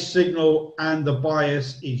bullish signal and the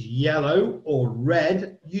bias is yellow or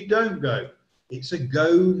red, you don't go. It's a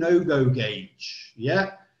go, no-go gauge.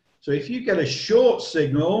 Yeah. So if you get a short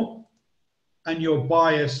signal and your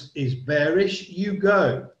bias is bearish, you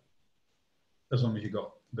go. As long as you've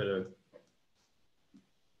got a bit of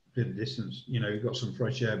distance, you know, you've got some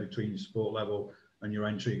fresh air between your support level and your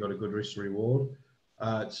entry, you've got a good risk to reward.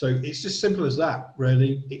 So it's just simple as that,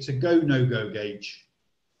 really. It's a go, no-go gauge.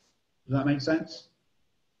 Does that make sense?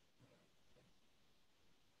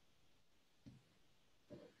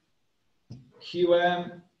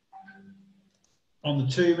 QM on the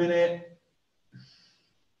 2 minute.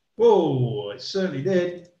 Whoa, it certainly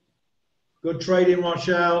did. Good trading,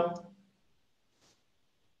 Rochelle.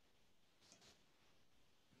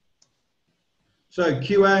 So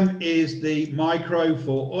QM is the micro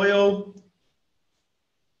for oil.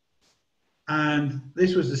 And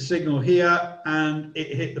this was the signal here, and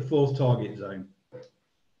it hit the 4th target zone.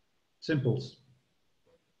 Simples.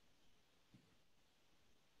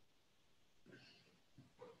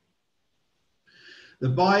 The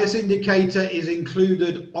bias indicator is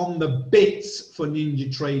included on the bits for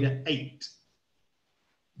NinjaTrader 8.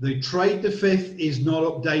 The TradeTheFifth is not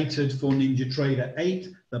updated for NinjaTrader 8.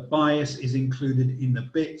 The bias is included in the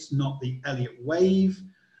bits, not the Elliott wave.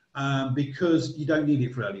 Because you don't need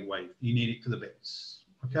it for Elliott wave, you need it for the bits.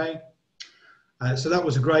 Okay, so that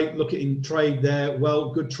was a great look at in trade there.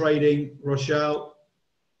 Well, good trading, Rochelle.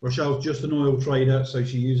 Rochelle's just an oil trader, so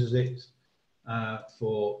she uses it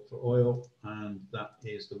for oil, and that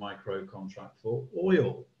is the micro contract for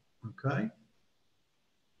oil. Okay.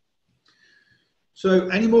 So,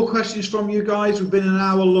 any more questions from you guys? We've been an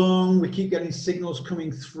hour long. We keep getting signals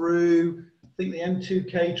coming through. I think the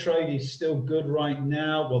M2K trade is still good right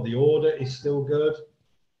now. Well, the order is still good.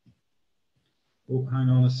 Oh, hang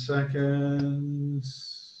on a second.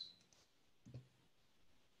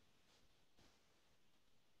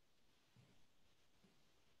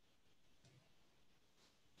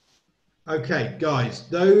 Okay, guys,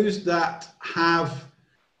 those that have,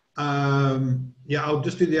 yeah, I'll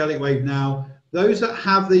just do the Elliott wave now. Those that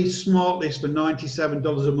have the Smartlist for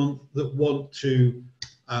 $97 a month that want to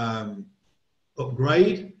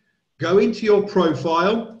upgrade, go into your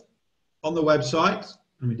profile on the website.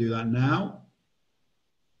 Let me do that now.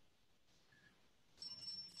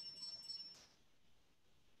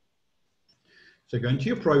 So go into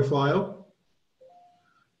your profile,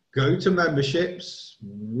 go to memberships,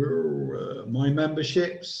 my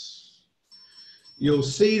memberships. You'll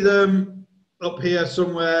see them up here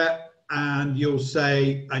somewhere, and you'll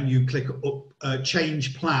say, and you click up,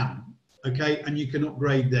 change plan, okay, and you can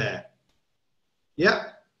upgrade there. Yeah.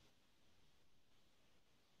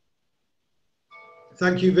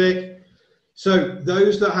 Thank you, Vic. So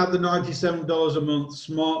those that have the $97 a month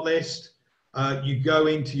Smartlist, you go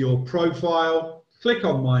into your profile, click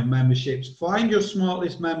on my memberships, find your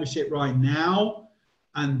Smartlist membership right now,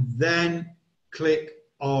 and then click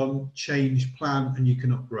on change plan, and you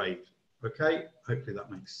can upgrade. Okay, hopefully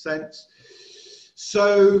that makes sense.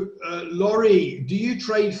 So, Laurie, do you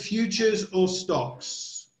trade futures or stocks?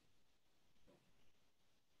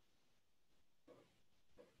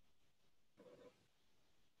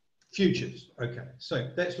 Futures. Okay, so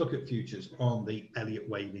let's look at futures on the Elliott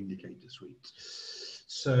wave indicator suite.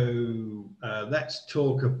 So let's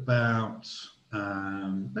talk about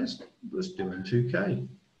let's do M2K.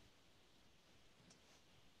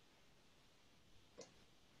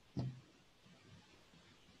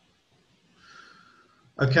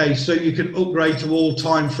 Okay, so you can upgrade to all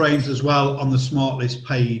time frames as well on the Smartlist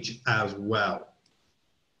page as well.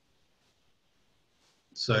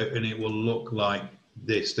 So, and it will look like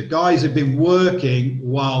this. The guys have been working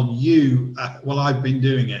while I've been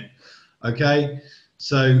doing it. Okay,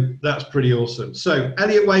 so that's pretty awesome. So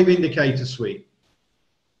Elliott wave indicator suite.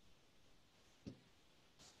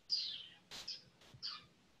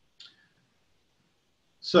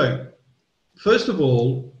 So first of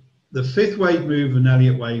all, the 5th wave move and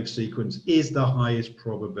Elliott wave sequence is the highest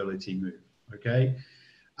probability move. Okay,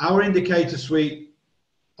 our indicator suite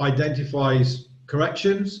identifies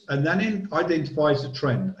corrections and then identifies the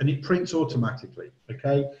trend, and it prints automatically.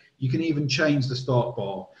 Okay, you can even change the start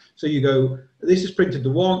bar. So you go, this is printed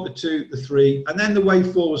the 1, the 2, the 3, and then the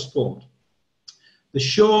wave 4 was formed. The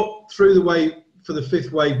short through the wave for the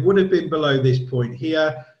 5th wave would have been below this point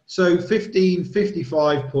here. So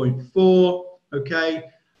 1555.4, okay,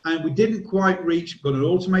 and we didn't quite reach, got an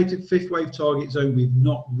automated 5th wave target zone. We've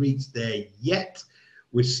not reached there yet.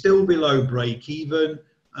 We're still below break even.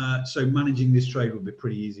 So managing this trade will be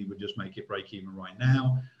pretty easy. We'll just make it break even right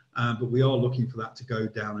now. but we are looking for that to go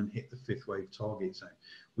down and hit the fifth wave target zone.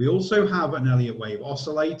 We also have an Elliott wave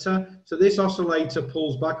oscillator. So this oscillator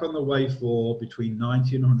pulls back on the wave 4 between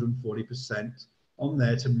 90 and 140% on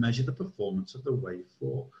there to measure the performance of the wave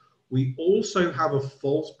 4. We also have a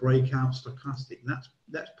false breakout stochastic. Let's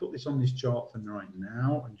put this on this chart for right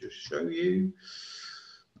now and just show you.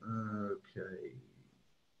 Okay,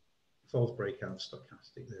 false breakout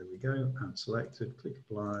stochastic, there we go, and selected, click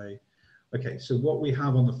apply. Okay, so what we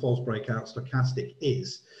have on the false breakout stochastic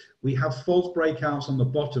is we have false breakouts on the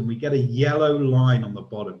bottom. We get a yellow line on the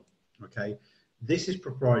bottom, okay? This is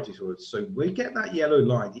proprietary words. So we get that yellow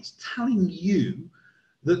line. It's telling you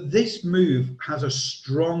that this move has a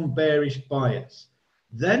strong bearish bias.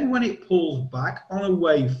 Then when it pulls back on a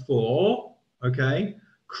wave 4, okay,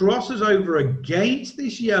 crosses over against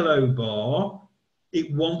this yellow bar,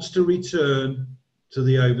 it wants to return to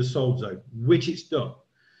the oversold zone, which it's done.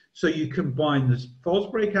 So you combine this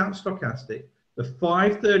false breakout stochastic, the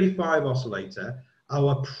 535 oscillator,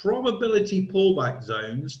 our probability pullback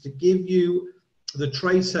zones to give you the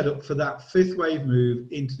trade setup for that fifth wave move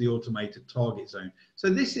into the automated target zone. So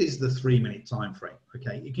this is the 3-minute time frame.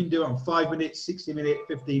 Okay, you can do it on 5 minutes, 60 minute,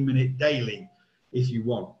 15 minute daily if you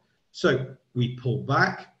want. So we pull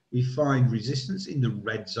back, we find resistance in the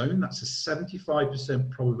red zone. That's a 75%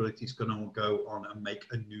 probability it's going to go on and make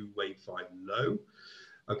a new wave 5 low.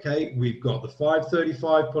 Okay, we've got the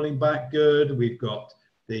 535 pulling back good. We've got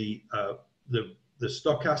the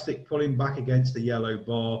stochastic pulling back against the yellow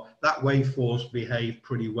bar. That wave force behaved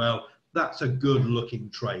pretty well. That's a good looking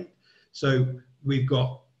trade. So we've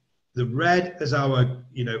got the red as our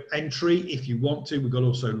entry if you want to. We've got to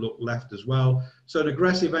also look left as well. So an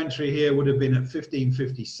aggressive entry here would have been at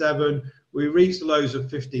 1557. We reached the lows of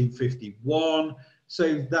 1551.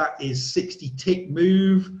 So that is 60 tick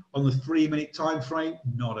move on the 3-minute time frame.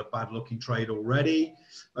 Not a bad looking trade already.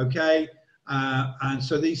 Okay. And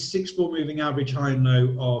so these 6-4 moving average high and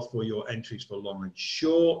low are for your entries for long and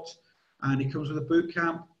short. And it comes with a boot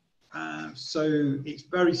camp. So it's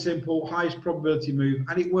very simple, highest probability move,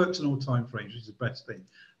 and it works on all time frames, which is the best thing.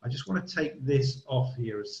 I just want to take this off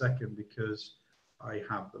here a second because I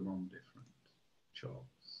have them on different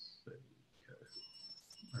charts. There we go.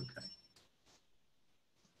 Okay.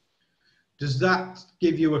 Does that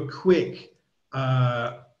give you a quick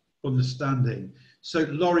understanding? So,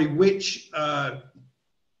 Laurie, which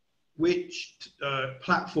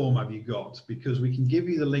platform have you got? Because we can give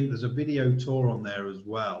you the link. There's a video tour on there as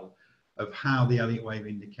well of how the Elliott Wave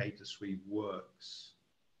Indicator Suite works.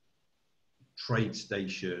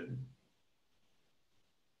 TradeStation.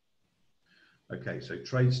 Okay, so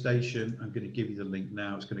TradeStation, I'm going to give you the link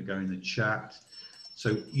now. It's going to go in the chat.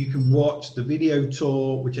 So you can watch the video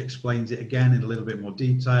tour, which explains it again in a little bit more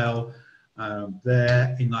detail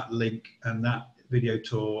there in that link. And that video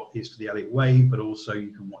tour is for the Elliott Wave, but also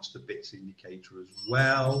you can watch the bits indicator as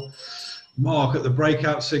well. Mark, at the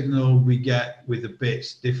breakout signal we get with the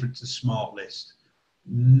bits different to Smartlist.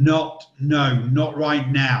 No, not right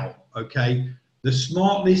now. Okay. The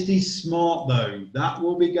Smartlist is smart though. That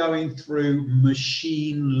will be going through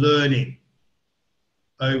machine learning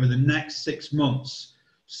over the next 6 months.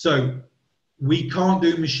 So we can't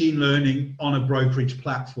do machine learning on a brokerage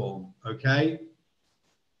platform, okay?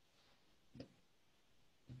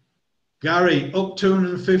 Gary, up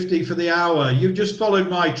 250 for the hour. You've just followed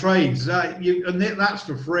my trades. And that's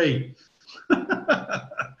for free.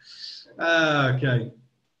 Okay.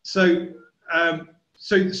 So,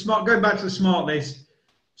 going back to the Smartlist.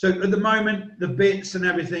 So at the moment, the bits and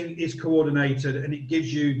everything is coordinated and it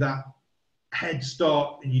gives you that head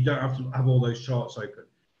start and you don't have to have all those charts open.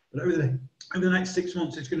 But over the next 6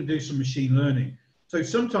 months, it's going to do some machine learning. So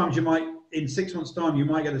sometimes you might, in 6 months' time, you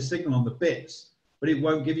might get a signal on the bits, but it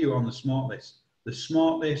won't give you on the Smartlist. The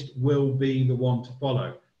Smartlist will be the one to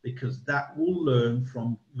follow because that will learn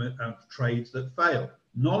from trades that fail.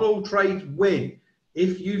 Not all trades win.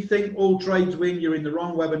 If you think all trades win, you're in the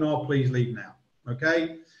wrong webinar. Please leave now.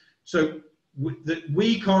 Okay? So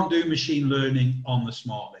we can't do machine learning on the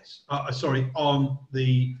Smartlist. On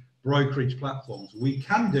the brokerage platforms. We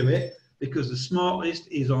can do it because the Smartlist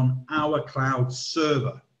is on our cloud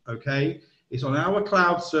server. Okay? It's on our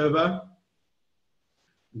cloud server.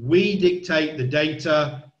 We dictate the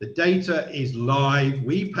data. The data is live.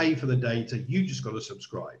 We pay for the data. You just got to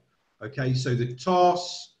subscribe. Okay? So the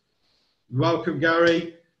TOS, welcome,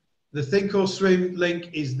 Gary. The Think or Swim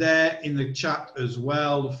link is there in the chat as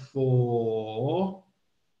well for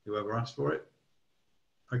whoever asked for it.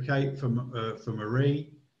 Okay, for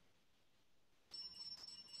Marie.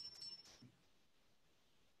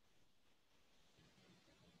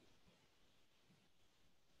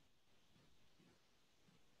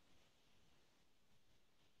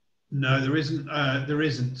 No, there isn't. There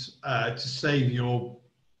isn't to save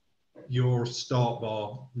your start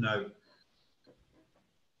bar. No.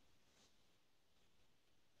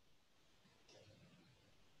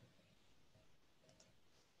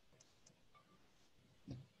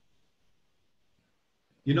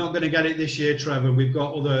 You're not going to get it this year, Trevor. We've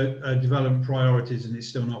got other development priorities, and it's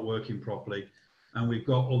still not working properly. And we've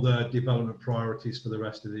got other development priorities for the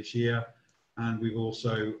rest of this year. And we've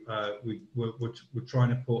also we're trying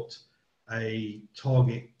to put a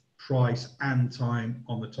target price and time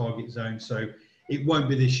on the target zone. So it won't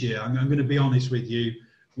be this year. I'm going to be honest with you.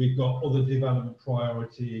 We've got other development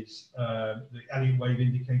priorities. The Elliott Wave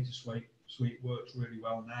Indicator Suite works really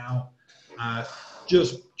well now.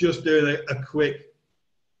 Just doing a quick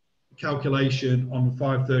calculation on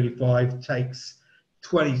 535 takes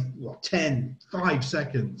 5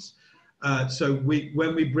 seconds. So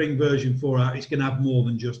when we bring version 4 out, it's going to have more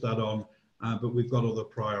than just that on, but we've got other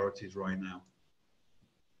priorities right now.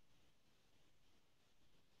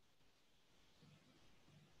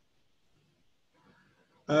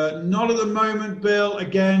 Not at the moment, Bill.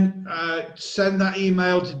 Again, send that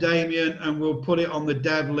email to Damien and we'll put it on the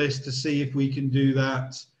dev list to see if we can do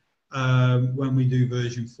that when we do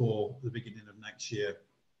version 4 at the beginning of next year.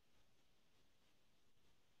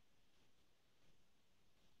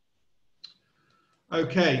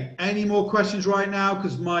 Okay, any more questions right now?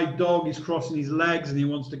 Because my dog is crossing his legs and he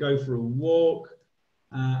wants to go for a walk.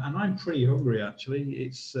 And I'm pretty hungry, actually.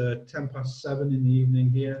 It's 7:10 in the evening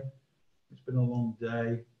here. It's been a long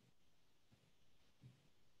day.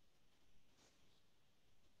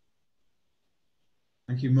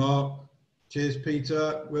 Thank you, Mark. Cheers,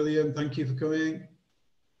 Peter. William, thank you for coming.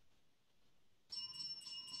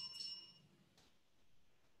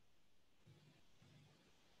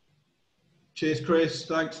 Cheers, Chris.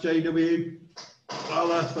 Thanks, JW.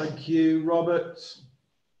 Lala, thank you. Robert.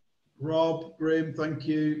 Rob, Grim, thank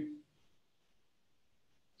you.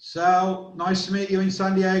 Sal, nice to meet you in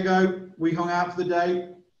San Diego. We hung out for the day.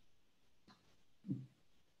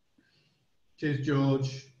 Cheers,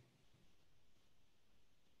 George.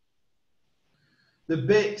 The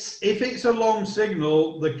bits, if it's a long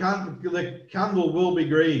signal, the candle will be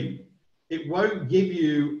green. It won't give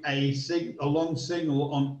you a long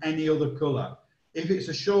signal on any other color. If it's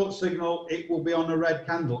a short signal, it will be on a red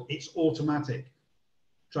candle. It's automatic.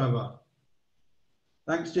 Trevor.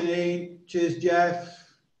 Thanks, Janine. Cheers, Jeff.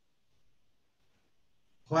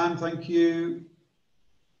 Plan, thank you.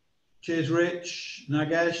 Cheers, Rich,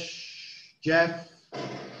 Nagesh, Jeff.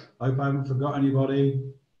 Hope I haven't forgot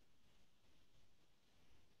anybody.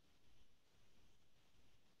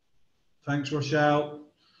 Thanks, Rochelle.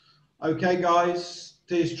 Okay, guys.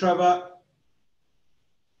 Cheers, Trevor.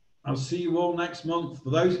 I'll see you all next month.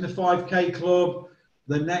 For those in the 5K club,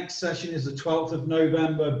 the next session is the 12th of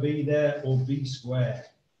November. Be there or be square.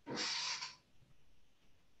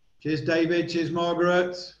 Cheers, David. Cheers,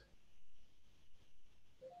 Margaret.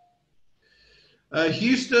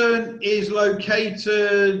 Houston is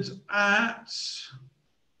located at,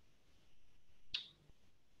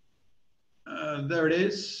 there it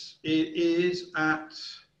is. It is at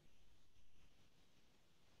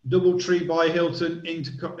Doubletree by Hilton,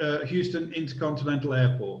 Houston Intercontinental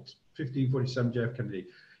Airport, 1547 JF Kennedy.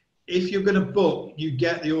 If you're going to book, you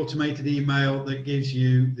get the automated email that gives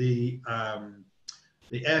you the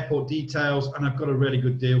airport details, and I've got a really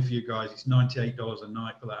good deal for you guys. It's $98 a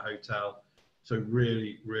night for that hotel. So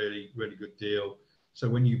really, really, really good deal. So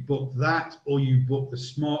when you book that or you book the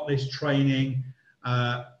Smartlist training,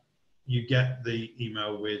 you get the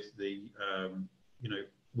email with the,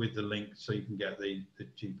 with the link so you can get the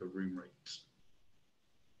cheaper room rates.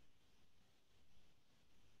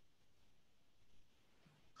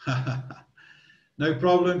 No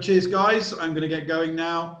problem. Cheers, guys. I'm going to get going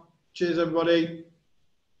now. Cheers, everybody.